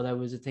rumor, or there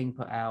was a thing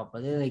put out,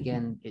 but then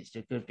again, it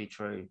could be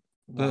true.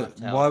 But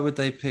why would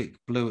they pick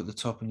blue at the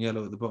top and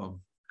yellow at the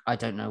bottom? I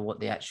don't know what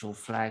the actual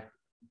flag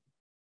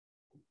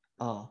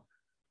are.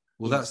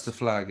 Well, that's the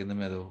flag in the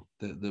middle,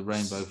 the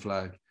rainbow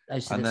flag.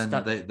 So and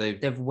then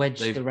they've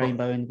wedged the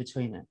rainbow in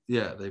between it.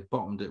 Yeah, they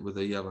bottomed it with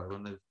a yellow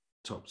and they've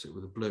topped it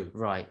with a blue.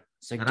 Right.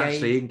 So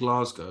actually in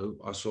Glasgow,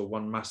 I saw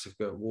one massive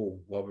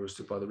wall while we were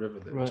stood by the river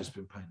that had just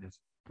been painted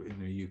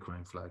in a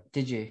Ukraine flag.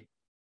 Did you?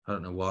 I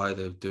don't know why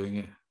they're doing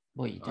it.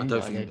 Well, you I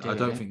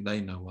don't think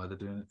they know why they're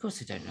doing it. Of course,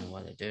 they don't know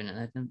why they're doing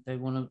it. They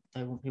want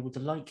people to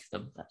like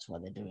them. That's why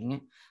they're doing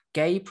it.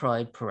 Gay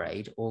Pride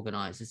Parade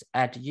organisers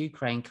add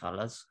Ukraine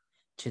colours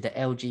to the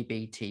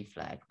LGBT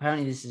flag.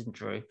 Apparently, this isn't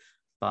true,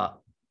 but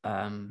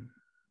it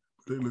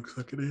looks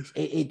like it is.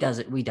 It does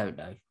it. We don't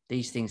know.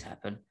 These things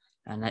happen,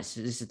 and this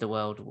is the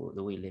world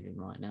that we live in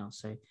right now.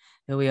 So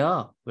here we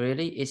are.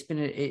 Really, it's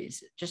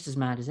just as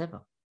mad as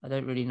ever. I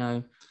don't really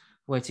know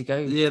where to go.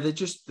 Yeah,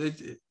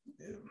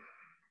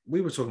 we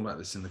were talking about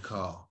this in the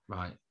car,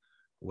 right?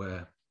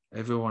 Where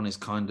everyone is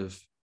kind of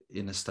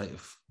in a state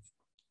of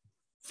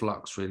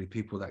flux, really.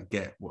 People that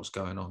get what's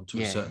going on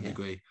to a certain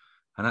degree.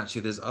 And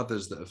actually, there's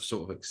others that have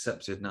sort of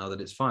accepted now that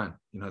it's fine.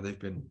 You know, they've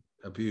been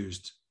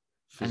abused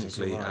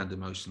physically and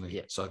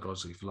emotionally,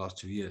 psychologically for the last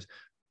 2 years.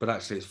 But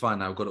actually, it's fine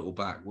now. I've got it all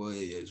back. Well,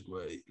 yeah, it's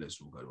great. Let's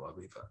all go to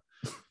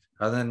Ibiza.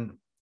 And then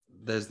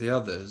there's the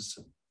others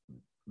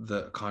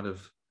that kind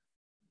of,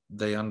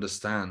 they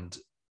understand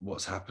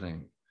what's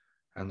happening.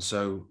 And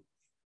so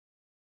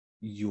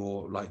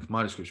you're like,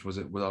 my description was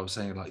what I was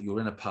saying, like you're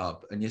in a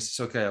pub and yes, it's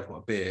okay, I've got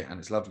a beer and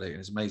it's lovely and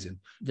it's amazing.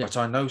 Yeah. But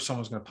I know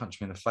someone's going to punch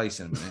me in the face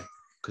in a minute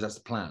because that's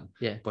the plan.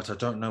 Yeah. But I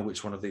don't know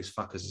which one of these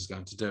fuckers is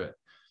going to do it.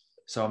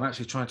 So I'm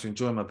actually trying to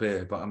enjoy my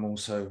beer, but I'm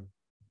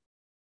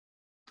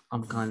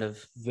kind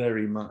of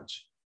very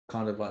much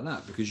kind of like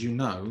that because you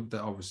know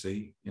that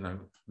obviously, you know,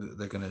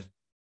 they're going to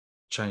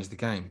change the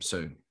game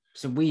soon.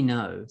 So we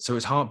know. So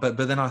it's hard, but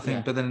then I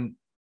think, but then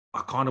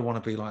I kind of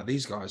want to be like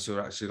these guys who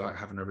are actually like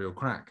having a real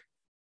crack.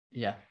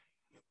 Yeah.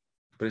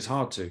 But it's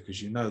hard to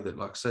because you know that,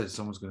 like I said,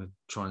 someone's going to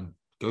try and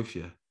go for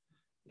you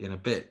in a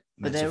bit.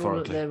 But they're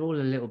all a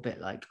little bit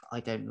like, I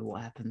don't know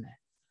what happened there.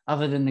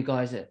 Other than the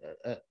guys at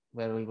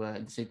where we were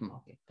in the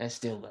supermarket, they're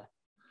still there.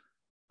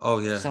 Oh,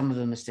 yeah. Some of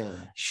them are still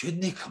there.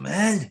 Shouldn't he come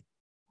in?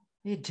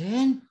 You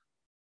did.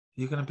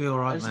 You're going to be all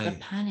right, mate. There's a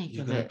panic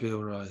You're of going it. to be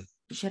all right.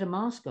 But she had a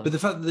mask on. But the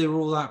fact that they were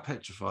all that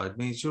petrified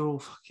means you're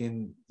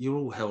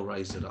all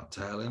hell-raised up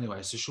to hell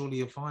anyway. So surely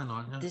you're fine,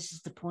 aren't you? This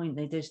is the point.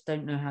 They just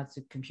don't know how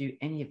to compute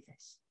any of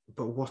this.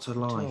 But what a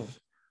life.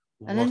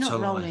 And they're not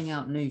rolling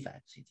out new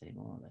vaccines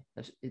anymore,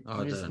 are they?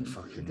 I don't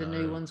fucking know. The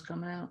new ones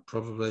coming out?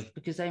 Probably.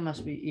 Because they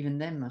must be, even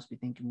them must be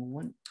thinking, well,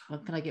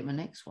 when can I get my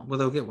next one? Well,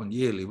 they'll get one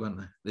yearly, won't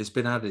they? It's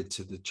been added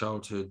to the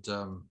childhood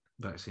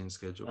vaccine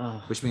schedule,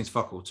 which means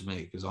fuck all to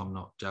me because I'm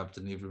not jabbed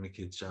and neither of my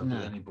kids jabbed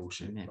with any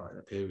bullshit,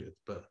 like, period.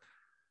 But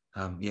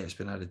yeah, it's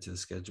been added to the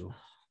schedule,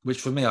 which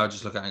for me, I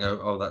just look at it and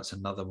go, oh, that's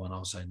another one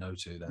I'll say no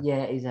to then.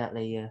 Yeah,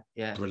 exactly.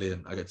 Yeah.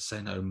 Brilliant. I get to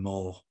say no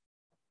more.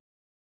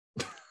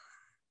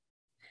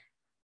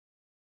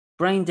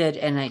 Brain dead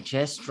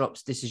NHS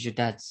drops. This is your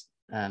dad's.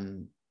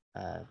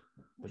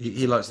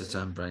 He likes the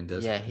term brain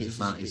dead. Yeah, he's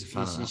a fan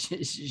of that.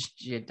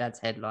 It's your dad's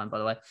headline, by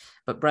the way.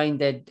 But brain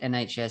dead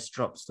NHS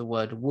drops the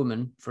word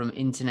woman from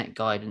internet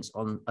guidance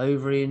on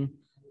ovarian,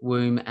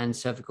 womb, and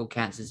cervical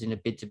cancers in a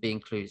bid to be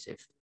inclusive.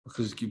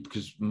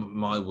 Because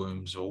my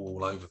womb's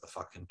all over the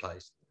fucking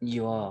place.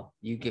 You are.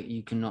 You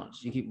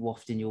keep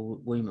wafting your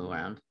womb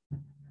around.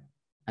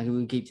 And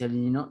we keep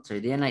telling you not to.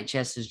 The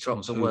NHS has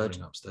dropped the word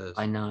upstairs.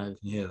 I know. Can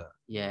you hear that?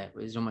 Yeah,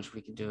 there's not much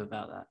we can do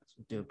about that.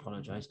 So I do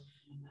apologise.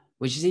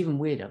 Which is even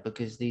weirder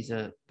because these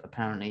are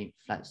apparently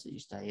flats that you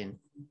stay in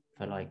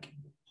for like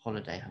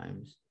holiday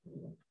homes.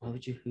 Why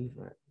would you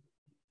hoover it?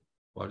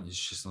 Why don't you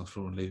just on the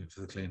floor and leave it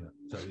for the cleaner?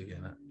 Is that what you're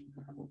getting at?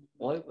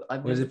 Why?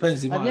 It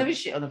depends. I'd never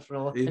shit on the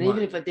floor. And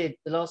even if I did,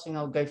 the last thing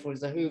I would go for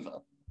is a hoover.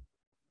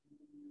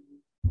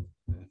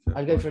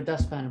 I'd go for a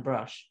dustpan and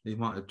brush. You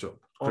might have dropped.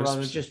 Or I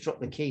would just drop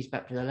the keys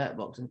back to the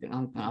letterbox and think,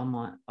 I'll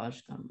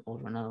just go and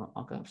order another one.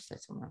 I'll go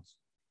upstairs somewhere else.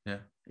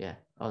 Yeah,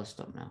 I'll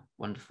stop now.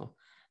 Wonderful.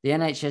 The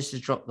NHS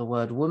has dropped the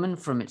word woman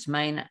from its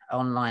main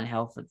online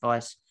health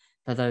advice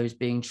for those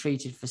being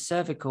treated for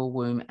cervical,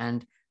 womb,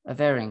 and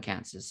ovarian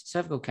cancers.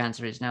 Cervical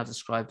cancer is now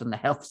described on the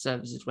Health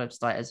Services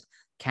website as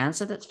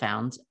cancer that's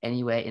found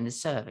anywhere in the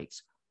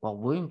cervix, while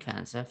womb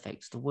cancer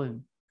affects the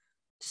womb.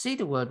 To see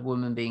the word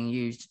woman being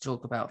used to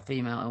talk about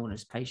female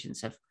illness,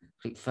 patients have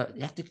clicked.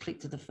 You have to click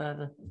to the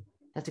further.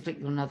 They have to click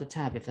on another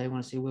tab if they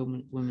want to see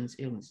women's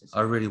illnesses.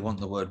 I really want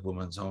the word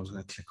woman, so I was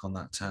going to click on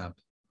that tab.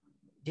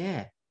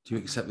 Yeah. Do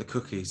you accept the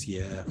cookies?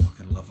 Yeah, I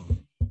fucking love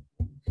them.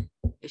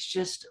 it's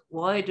just,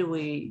 where did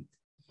we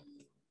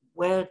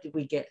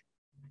get,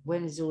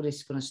 when is all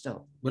this going to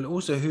stop? Well,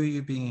 also, who are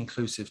you being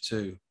inclusive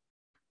to?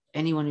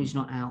 Anyone who's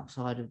not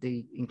outside of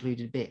the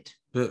included bit.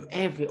 But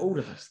All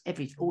of us,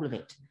 all of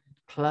it.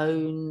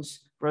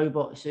 Clones,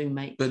 robots who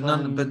make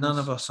none clones.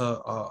 of us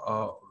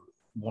are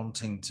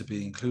wanting to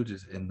be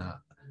included in that.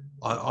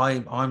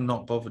 I'm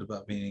not bothered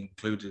about being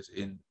included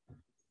in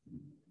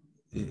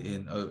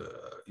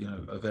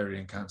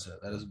ovarian cancer.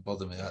 That doesn't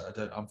bother me.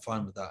 I'm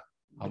fine with that.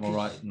 I'm all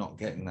right not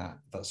getting that.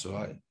 That's all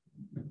right.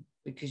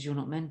 Because you're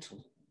not mental.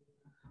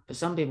 But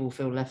some people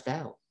feel left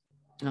out.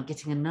 You're not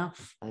getting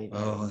enough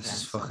ovarian this is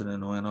cancer. fucking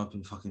annoying. I've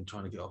been fucking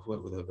trying to get off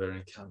work with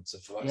ovarian cancer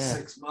for like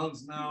 6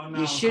 months now.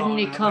 You shouldn't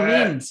have come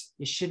in.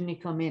 You shouldn't have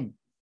come in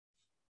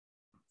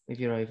with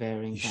your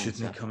ovarian cancer. You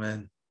shouldn't have come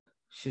in.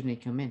 Shouldn't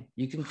have come in.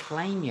 You can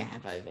claim you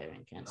have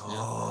ovarian cancer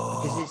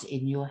now because it's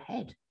in your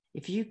head.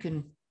 If you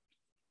can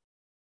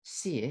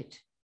see it,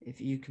 if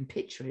you can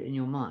picture it in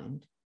your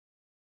mind,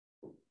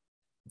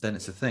 then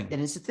it's a thing.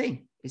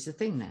 It's a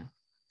thing now.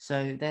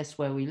 So that's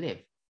where we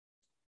live,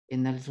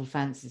 in the little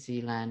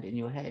fantasy land in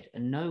your head,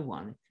 and no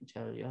one can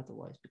tell you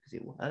otherwise because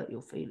it will hurt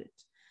your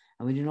feelings.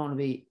 And we do not want to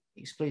be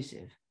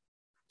exclusive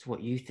to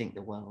what you think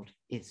the world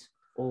is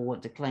or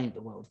want to claim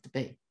the world to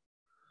be.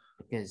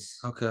 Because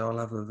okay, I'll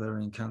have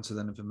ovarian cancer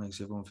then if it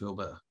makes everyone feel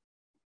better.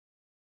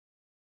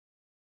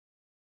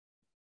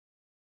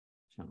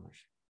 So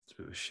much. It's a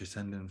bit of a shit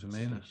ending for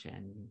me, isn't it? Shit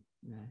ending.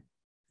 No.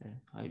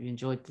 I hope you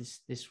enjoyed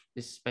this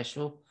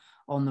special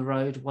on the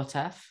road. What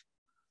if?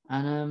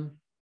 And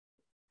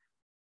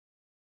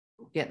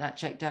get that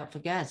checked out for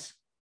Gaz.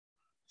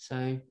 So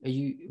are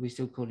we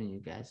still calling you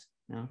Gaz?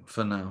 No?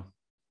 For now.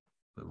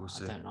 But we'll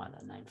see. I don't like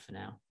that name for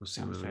now. We'll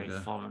see. Sounds where we very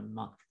go. foreign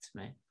muck to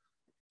me.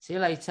 See you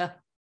later.